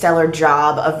a stellar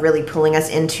job of really pulling us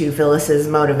into Phyllis's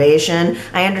motivation.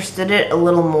 I understood it a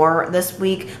little more this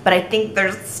week, but I think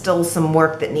there's still some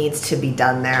work that needs to be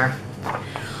done there.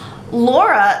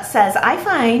 Laura says, I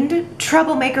find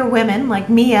troublemaker women like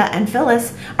Mia and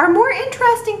Phyllis are more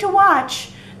interesting to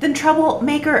watch than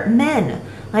troublemaker men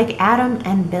like Adam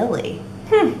and Billy.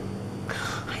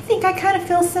 I think I kind of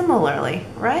feel similarly,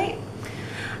 right?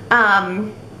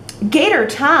 Gator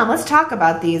Tom, let's talk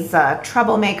about these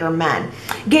troublemaker men.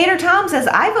 Gator Tom says,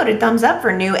 I voted thumbs up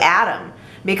for new Adam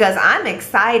because I'm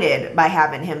excited by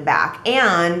having him back,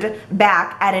 and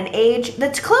back at an age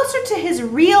that's closer to his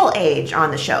real age on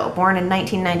the show, born in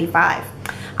 1995.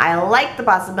 I like the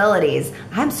possibilities.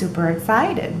 I'm super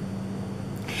excited.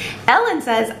 Ellen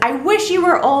says, I wish he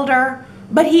were older,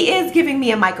 but he is giving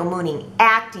me a Michael Mooney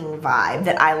acting vibe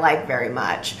that I like very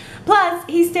much. Plus,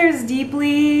 he stares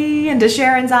deeply into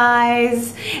Sharon's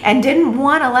eyes and didn't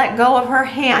want to let go of her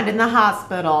hand in the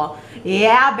hospital.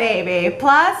 Yeah, baby.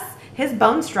 Plus, his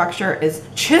bone structure is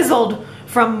chiseled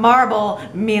from marble,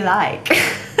 me like.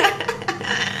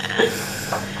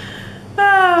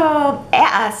 Oh,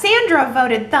 Sandra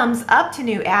voted thumbs up to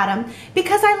new Adam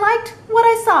because I liked what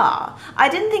I saw. I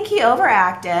didn't think he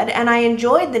overacted, and I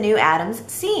enjoyed the new Adam's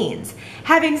scenes.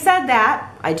 Having said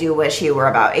that, I do wish he were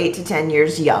about 8 to 10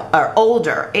 years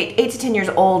older. 8 to 10 years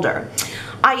older.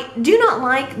 I do not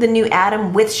like the new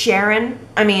Adam with Sharon.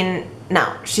 I mean,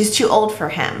 no, she's too old for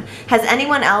him. Has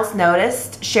anyone else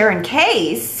noticed Sharon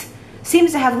Case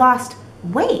seems to have lost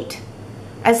weight?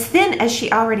 As thin as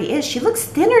she already is, she looks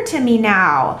thinner to me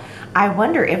now. I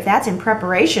wonder if that's in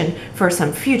preparation for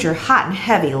some future hot and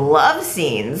heavy love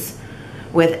scenes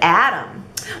with Adam.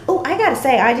 Oh, I gotta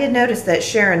say, I did notice that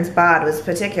Sharon's bod was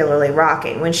particularly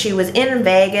rocking. When she was in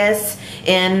Vegas,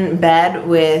 in bed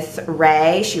with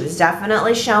Rey, she was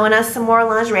definitely showing us some more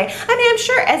lingerie. I mean, I'm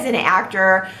sure as an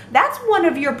actor, that's one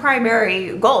of your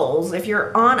primary goals. If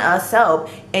you're on a soap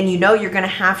and you know you're gonna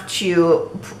have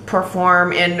to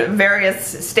perform in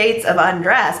various states of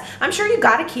undress, I'm sure you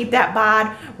gotta keep that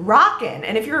bod rocking.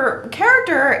 And if your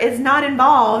character is not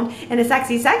involved in a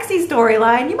sexy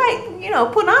storyline, you might, you know,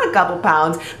 put on a couple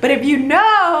pounds. But if you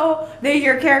know that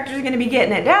your character is going to be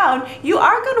getting it down, you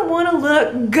are going to want to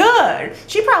look good.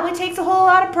 She probably takes a whole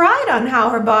lot of pride on how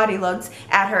her body looks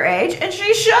at her age, and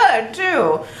she should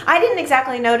too. I didn't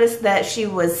exactly notice that she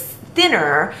was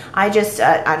thinner. I just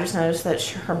noticed that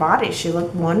her body, she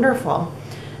looked wonderful,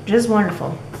 just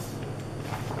wonderful.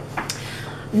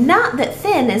 Not that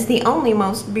thin is the only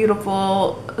most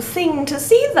beautiful thing to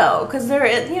see though, because there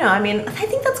is, you know, I mean, I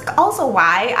think that's also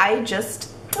why I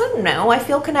don't know, I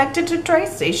feel connected to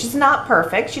Traci. She's not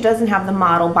perfect. She doesn't have the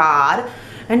model bod,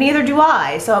 and neither do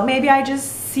I. So maybe I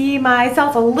just see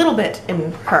myself a little bit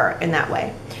in her in that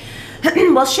way.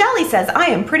 Well, Shelly says, I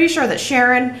am pretty sure that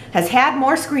Sharon has had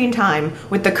more screen time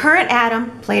with the current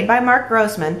Adam, played by Mark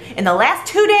Grossman, in the last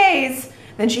 2 days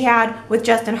than she had with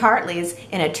Justin Hartley's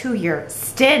in a 2-year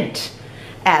stint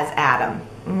as Adam.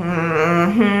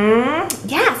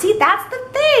 Yeah, see, that's the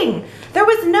thing. There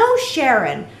was no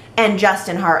Sharon and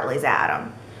Justin Hartley's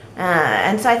Adam.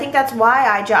 And so I think that's why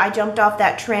I jumped off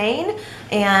that train,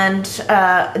 and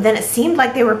then it seemed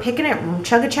like they were picking it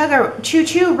chugga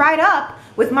choo-choo right up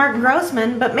with Mark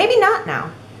Grossman, but maybe not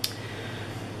now.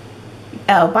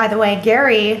 Oh, by the way,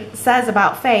 Gary says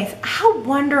about Faith, how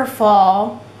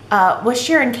wonderful was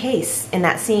Sharon Case in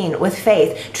that scene with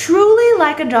Faith. Truly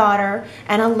like a daughter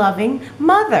and a loving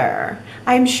mother.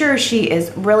 I'm sure she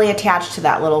is really attached to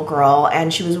that little girl,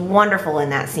 and she was wonderful in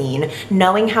that scene,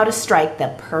 knowing how to strike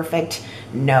the perfect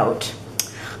note.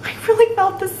 I really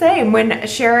felt the same when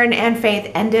Sharon and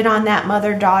Faith ended on that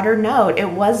mother-daughter note.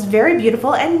 It was very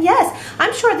beautiful, and yes,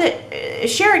 I'm sure that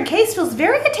Sharon Case feels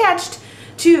very attached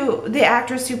to the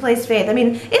actress who plays Faith. I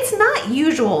mean, it's not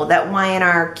usual that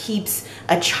Y&R keeps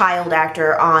a child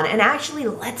actor on and actually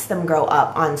lets them grow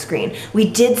up on screen. We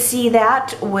did see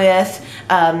that with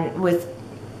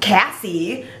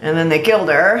Cassie, and then they killed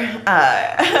her,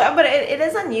 but it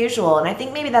is unusual, and I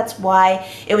think maybe that's why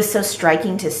it was so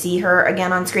striking to see her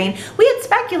again on screen. We had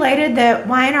speculated that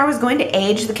Y&R was going to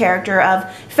age the character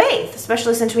of Faith,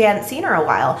 especially since we hadn't seen her a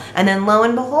while, and then lo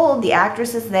and behold, the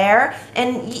actress is there,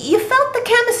 and you felt the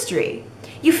chemistry.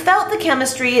 You felt the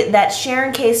chemistry that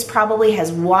Sharon Case probably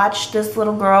has watched this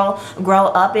little girl grow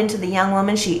up into the young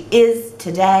woman she is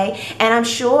today, and I'm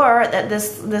sure that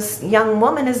this young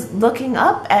woman is looking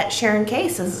up at Sharon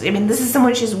Case. I mean, this is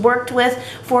someone she's worked with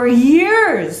for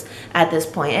years at this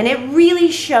point, and it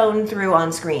really shone through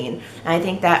on screen. And I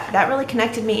think that really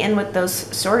connected me in with those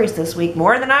stories this week,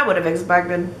 more than I would have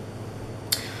expected.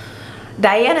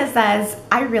 Diana says,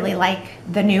 I really like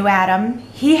the new Adam.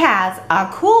 He has a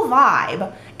cool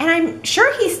vibe, and I'm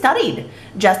sure he studied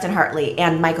Justin Hartley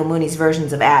and Michael Mooney's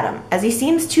versions of Adam, as he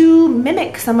seems to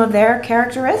mimic some of their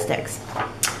characteristics.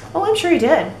 Oh, I'm sure he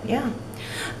did, yeah.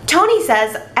 Tony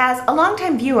says, as a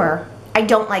longtime viewer, I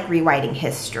don't like rewriting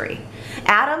history.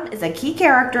 Adam is a key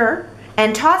character,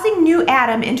 and tossing new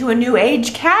Adam into a new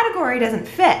age category doesn't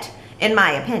fit, in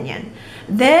my opinion.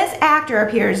 This actor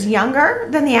appears younger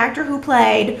than the actor who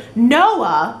played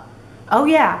Noah. Oh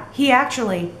yeah, he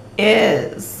actually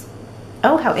is.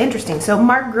 Oh, how interesting. So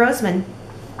Mark Grossman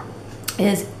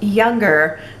is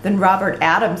younger than Robert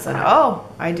Adamson.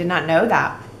 Oh, I did not know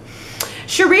that.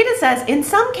 Sharita says, in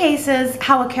some cases,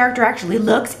 how a character actually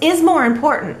looks is more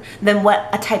important than what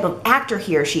a type of actor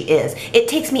he or she is. It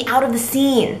takes me out of the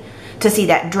scene to see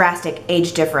that drastic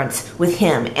age difference with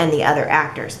him and the other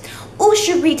actors. Oh,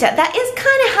 Sharita, that is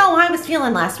kind of how I was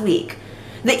feeling last week.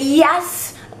 That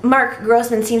yes, Mark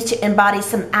Grossman seems to embody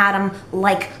some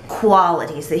Adam-like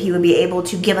qualities, that he would be able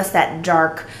to give us that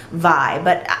dark vibe.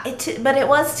 But it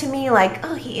was to me like,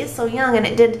 oh, he is so young, and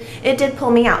it did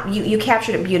pull me out. You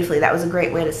captured it beautifully. That was a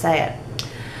great way to say it.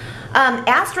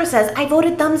 Astra says, I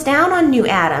voted thumbs down on new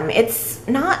Adam. It's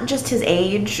not just his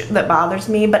age that bothers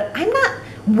me, but I'm not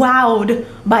wowed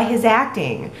by his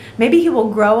acting. Maybe he will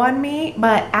grow on me,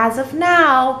 but as of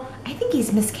now, I think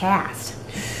he's miscast.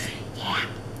 Yeah,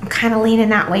 I'm kind of leaning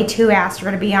that way too,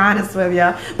 Astra, to be honest with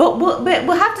you. But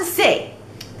we'll have to see.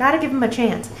 Gotta give him a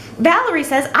chance. Valerie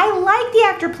says, I like the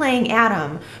actor playing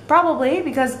Adam, probably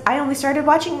because I only started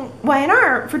watching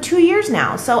Y&R for 2 years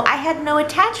now, so I had no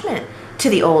attachment to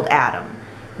the old Adam.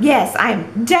 Yes,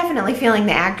 I'm definitely feeling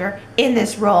the actor in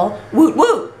this role. Woot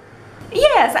woot!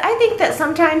 Yes, I think that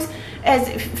sometimes as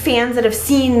fans that have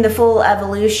seen the full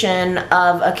evolution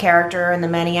of a character and the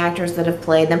many actors that have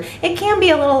played them, it can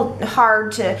be a little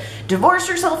hard to divorce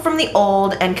yourself from the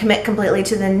old and commit completely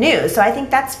to the new. So I think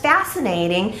that's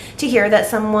fascinating to hear that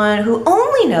someone who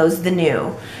only knows the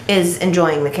new is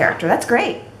enjoying the character. That's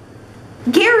great.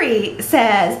 Gary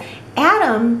says,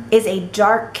 Adam is a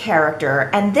dark character,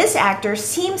 and this actor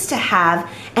seems to have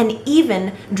an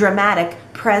even dramatic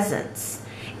presence.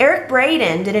 Eric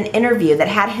Braeden did an interview that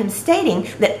had him stating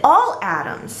that all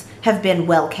Adams have been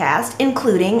well cast,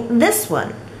 including this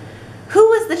one. Who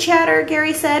was the chatter,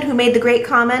 Gary said, who made the great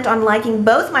comment on liking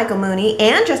both Michael Mooney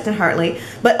and Justin Hartley,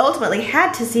 but ultimately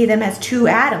had to see them as two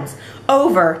Adams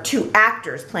over two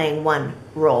actors playing one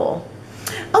role?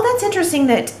 Oh, that's interesting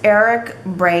that Eric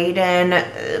Braeden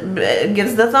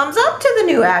gives the thumbs up to the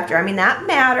new actor. I mean, that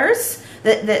matters.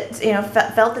 That you know,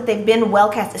 felt that they've been well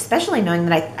cast, especially knowing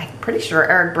that I'm pretty sure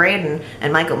Eric Braeden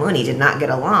and Michael Mooney did not get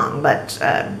along, but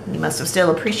he must have still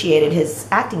appreciated his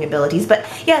acting abilities. But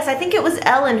yes, I think it was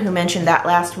Ellen who mentioned that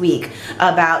last week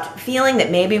about feeling that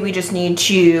maybe we just need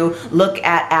to look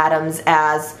at Adams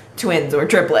as twins or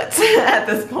triplets at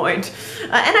this point.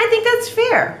 And I think that's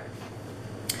fair.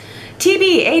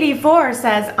 TB84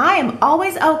 says, I am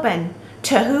always open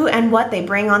to who and what they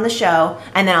bring on the show,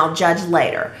 and then I'll judge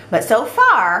later. But so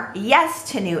far,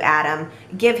 yes to new Adam.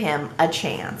 Give him a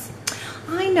chance.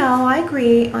 I know, I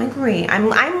agree. I'm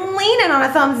leaning on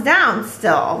a thumbs down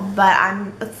still, but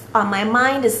my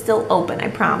mind is still open, I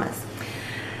promise.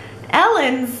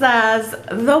 Ellen says,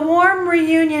 the warm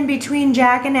reunion between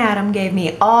Jack and Adam gave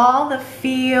me all the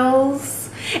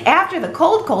feels. After the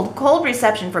cold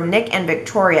reception from Nick and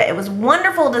Victoria, it was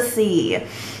wonderful to see.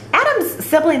 Adam's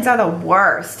siblings are the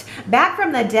worst. Back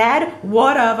from the dead,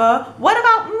 whatever. What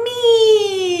about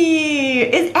me?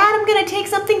 Is Adam gonna take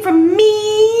something from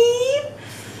me?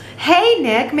 Hey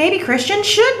Nick, maybe Christian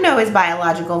should know his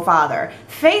biological father.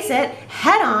 Face it,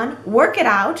 head on, work it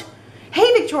out.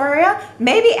 Hey Victoria,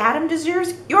 maybe Adam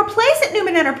deserves your place at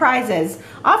Newman Enterprises.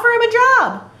 Offer him a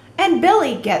job. And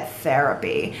Billy, get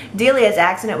therapy. Delia's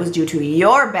accident was due to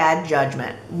your bad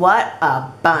judgment. What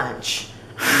a bunch.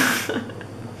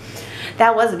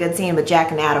 That was a good scene with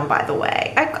Jack and Adam, by the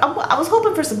way. I was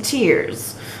hoping for some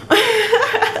tears.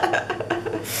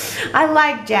 I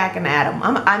like Jack and Adam.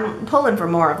 I'm pulling for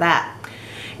more of that.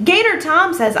 Gator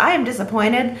Tom says, I am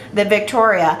disappointed that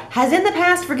Victoria has in the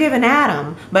past forgiven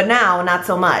Adam, but now not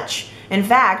so much. In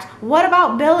fact, what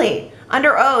about Billy?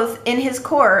 Under oath in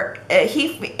court,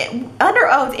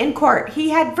 he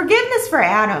had forgiveness for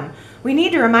Adam. We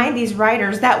need to remind these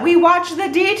writers that we watch the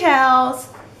details.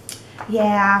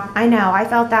 Yeah, I know. I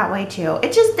felt that way too.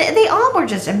 It just, they all were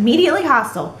just immediately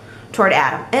hostile toward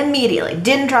Adam. Immediately.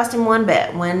 Didn't trust him one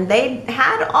bit when they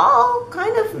had all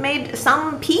kind of made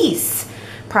some peace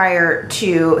prior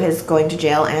to his going to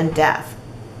jail and death.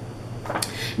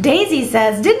 Daisy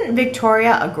says, didn't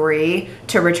Victoria agree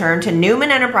to return to Newman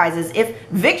Enterprises if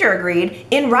Victor agreed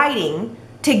in writing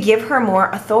to give her more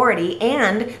authority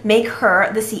and make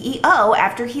her the CEO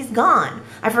after he's gone?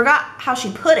 I forgot how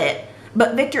she put it,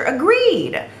 but Victor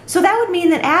agreed. So that would mean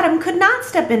that Adam could not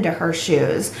step into her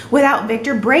shoes without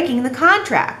Victor breaking the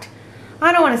contract.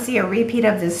 I don't want to see a repeat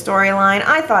of this storyline.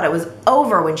 I thought it was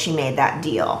over when she made that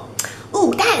deal.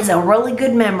 Ooh, that is a really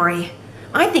good memory.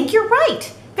 I think you're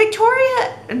right.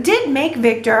 Victoria did make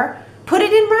Victor put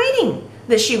it in writing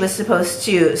that she was supposed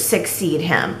to succeed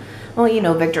him. Well, you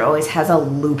know, Victor always has a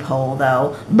loophole,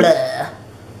 though. Blah.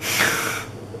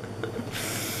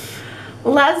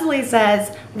 Leslie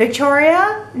says,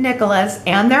 Victoria, Nicholas,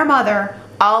 and their mother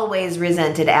always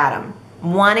resented Adam,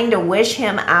 wanting to wish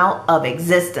him out of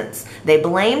existence. They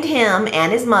blamed him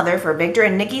and his mother for Victor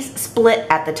and Nikki's split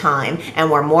at the time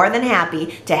and were more than happy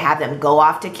to have them go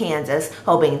off to Kansas,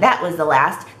 hoping that was the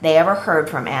last they ever heard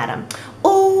from Adam.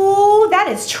 Ooh, that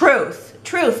is truth.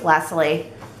 Truth,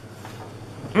 Leslie.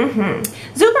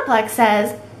 Superplex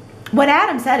says, what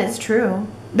Adam said is true.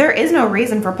 There is no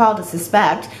reason for Paul to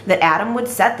suspect that Adam would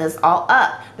set this all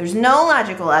up. There's no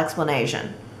logical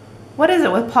explanation. What is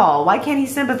it with Paul? Why can't he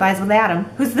sympathize with Adam,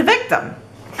 who's the victim?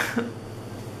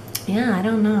 Yeah, I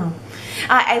don't know.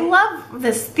 I love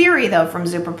this theory, though, from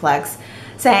Superplex,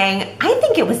 saying, I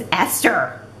think it was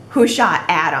Esther who shot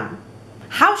Adam.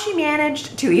 How she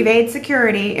managed to evade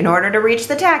security in order to reach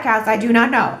the tack house, I do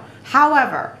not know.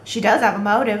 However, she does have a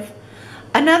motive.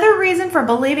 Another reason for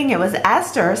believing it was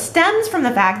Esther stems from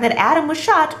the fact that Adam was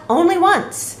shot only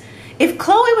once. If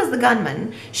Chloe was the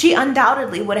gunman, she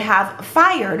undoubtedly would have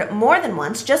fired more than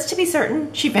once just to be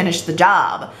certain she finished the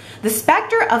job. The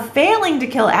specter of failing to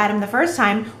kill Adam the first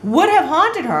time would have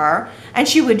haunted her, and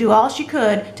she would do all she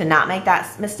could to not make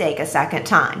that mistake a second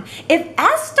time. If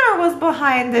Esther was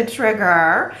behind the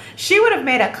trigger, she would have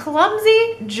made a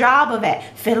clumsy job of it,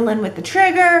 fiddling with the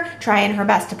trigger, trying her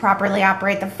best to properly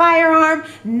operate the firearm.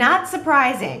 Not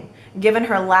surprising, given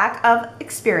her lack of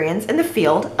experience in the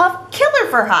field of killer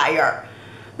for hire.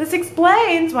 This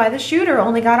explains why the shooter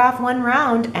only got off one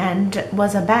round and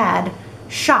was a bad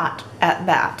shot at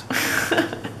that.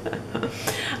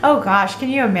 Oh gosh, can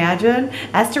you imagine?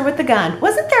 Esther with the gun.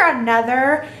 Wasn't there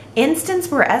another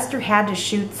instance where Esther had to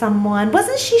shoot someone?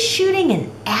 Wasn't she shooting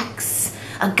an ex?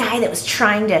 A guy that was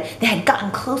that had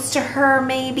gotten close to her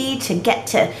maybe to get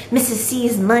to Mrs.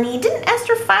 C's money. Didn't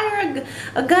Esther fire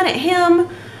a gun at him?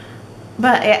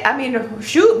 But, I mean,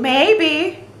 shoot,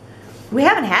 maybe. We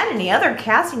haven't had any other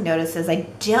casting notices. I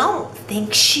don't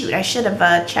think, shoot, I should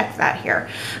have checked that here.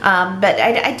 But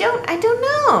I don't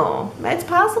know. It's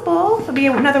possible. It'll be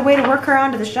another way to work her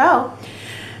onto the show.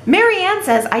 Marianne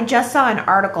says, I just saw an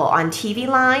article on TV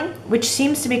Line, which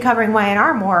seems to be covering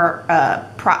Y&R more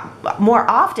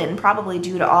often, probably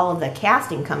due to all of the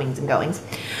casting comings and goings.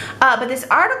 But this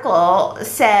article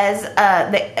says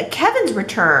that Kevin's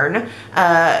return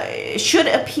should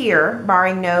appear,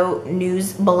 barring no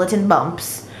news bulletin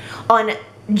bumps, on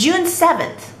June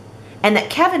 7th. And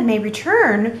that Kevin may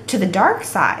return to the dark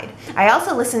side. I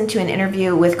also listened to an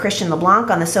interview with Christian LeBlanc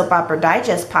on the Soap Opera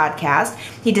Digest podcast.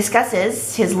 He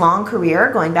discusses his long career,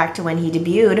 going back to when he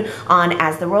debuted on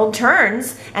As the World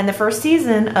Turns and the first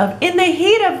season of In the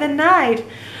Heat of the Night,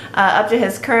 up to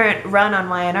his current run on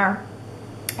Y&R.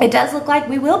 It does look like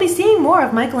we will be seeing more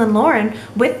of Michael and Lauren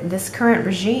with this current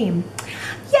regime.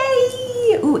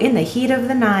 Yay! Ooh, In the Heat of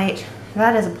the Night.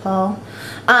 That is a pull.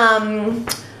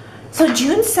 So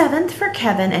June 7th for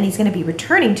Kevin, and he's going to be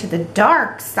returning to the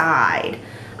dark side.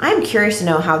 I'm curious to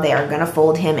know how they are going to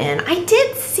fold him in. I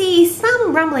did see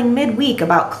some rumbling midweek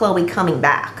about Chloe coming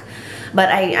back, but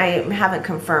I haven't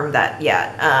confirmed that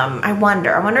yet. I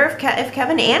wonder if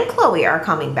Kevin and Chloe are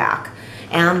coming back,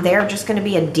 and they're just going to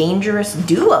be a dangerous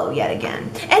duo yet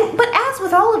again. But as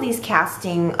with all of these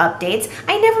casting updates,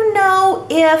 I never know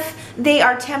if they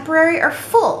are temporary or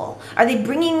full. Are they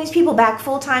bringing these people back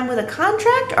full-time with a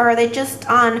contract, or are they just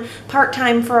on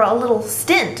part-time for a little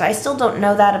stint? I still don't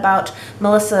know that about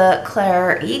Melissa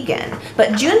Claire Egan.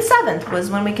 But June 7th was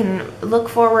when we can look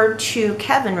forward to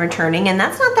Kevin returning, and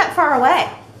that's not that far away.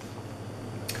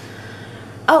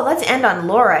 Oh, let's end on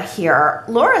Laura here.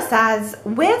 Laura says,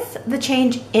 with the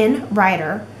change in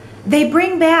writer, they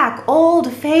bring back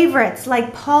old favorites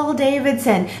like Paul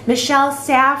Davidson, Michelle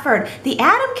Stafford, the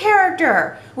Adam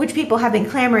character, which people have been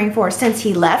clamoring for since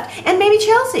he left, and maybe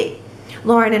Chelsea.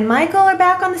 Lauren and Michael are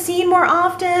back on the scene more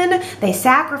often. They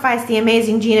sacrificed the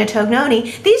amazing Gina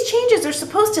Tognoni. These changes are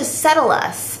supposed to settle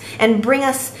us and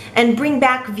bring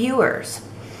back viewers.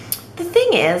 The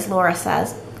thing is, Laura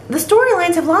says, the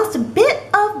storylines have lost a bit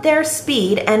of their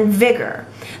speed and vigor.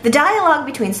 The dialogue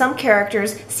between some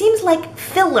characters seems like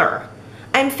filler.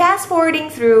 I'm fast forwarding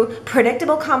through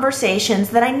predictable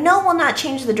conversations that I know will not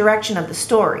change the direction of the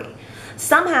story.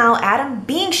 Somehow, Adam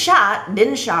being shot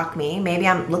didn't shock me. Maybe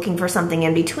I'm looking for something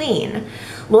in between.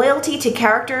 Loyalty to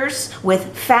characters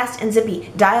with fast and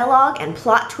zippy dialogue and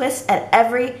plot twists at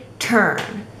every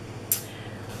turn.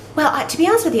 Well, to be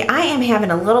honest with you, I am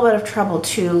having a little bit of trouble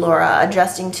too, Laura,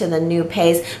 adjusting to the new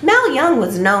pace. Mal Young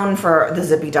was known for the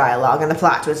zippy dialogue and the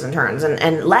plot twists and turns,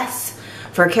 and less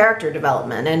for character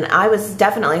development. And I was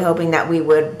definitely hoping that we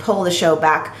would pull the show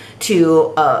back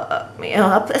to a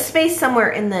space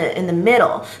somewhere in the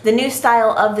middle. The new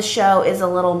style of the show is a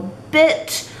little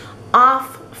bit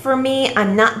off for me.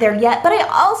 I'm not there yet, but I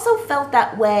also felt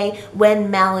that way when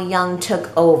Mal Young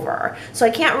took over. So I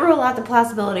can't rule out the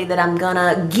possibility that I'm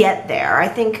gonna get there. I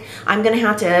think I'm gonna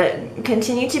have to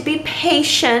continue to be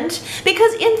patient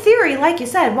because in theory, like you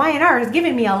said, Y&R is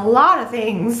giving me a lot of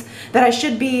things that I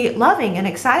should be loving and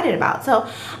excited about. So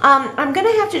I'm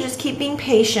gonna have to just keep being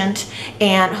patient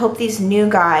and hope these new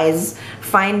guys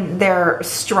find their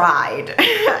stride.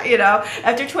 You know,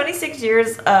 after 26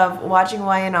 years of watching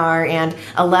Y&R and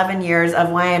 11 years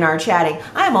of Y&R chatting,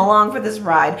 I am along for this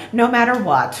ride, no matter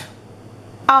what.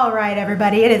 All right,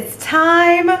 everybody, it is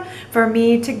time for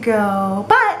me to go,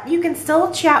 but you can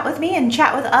still chat with me and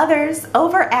chat with others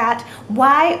over at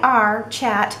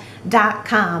yrchat.com.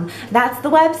 That's the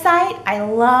website. I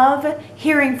love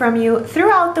hearing from you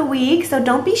throughout the week, so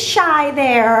don't be shy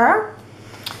there.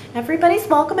 Everybody's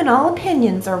welcome and all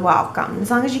opinions are welcome, as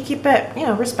long as you keep it, you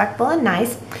know, respectful and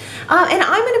nice. And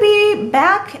I'm going to be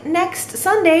back next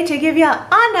Sunday to give you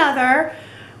another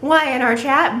Y&R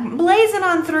chat, blazing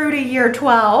on through to year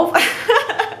 12.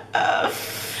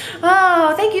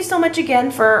 Oh, thank you so much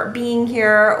again for being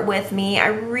here with me. I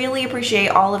really appreciate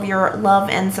all of your love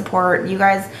and support. You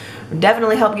guys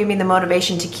definitely help give me the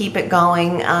motivation to keep it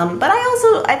going. But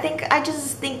I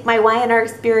just think my Y&R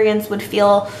experience would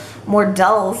feel more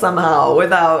dull somehow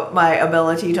without my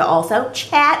ability to also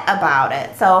chat about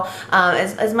it. So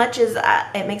as much as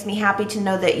it makes me happy to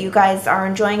know that you guys are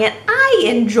enjoying it, I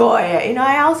enjoy it. You know,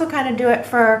 I also kind of do it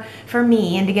for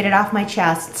me and to get it off my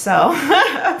chest. So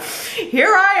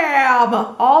here I am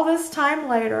all this time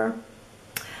later.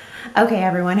 Okay,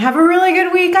 everyone, have a really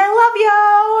good week. I love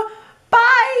y'all.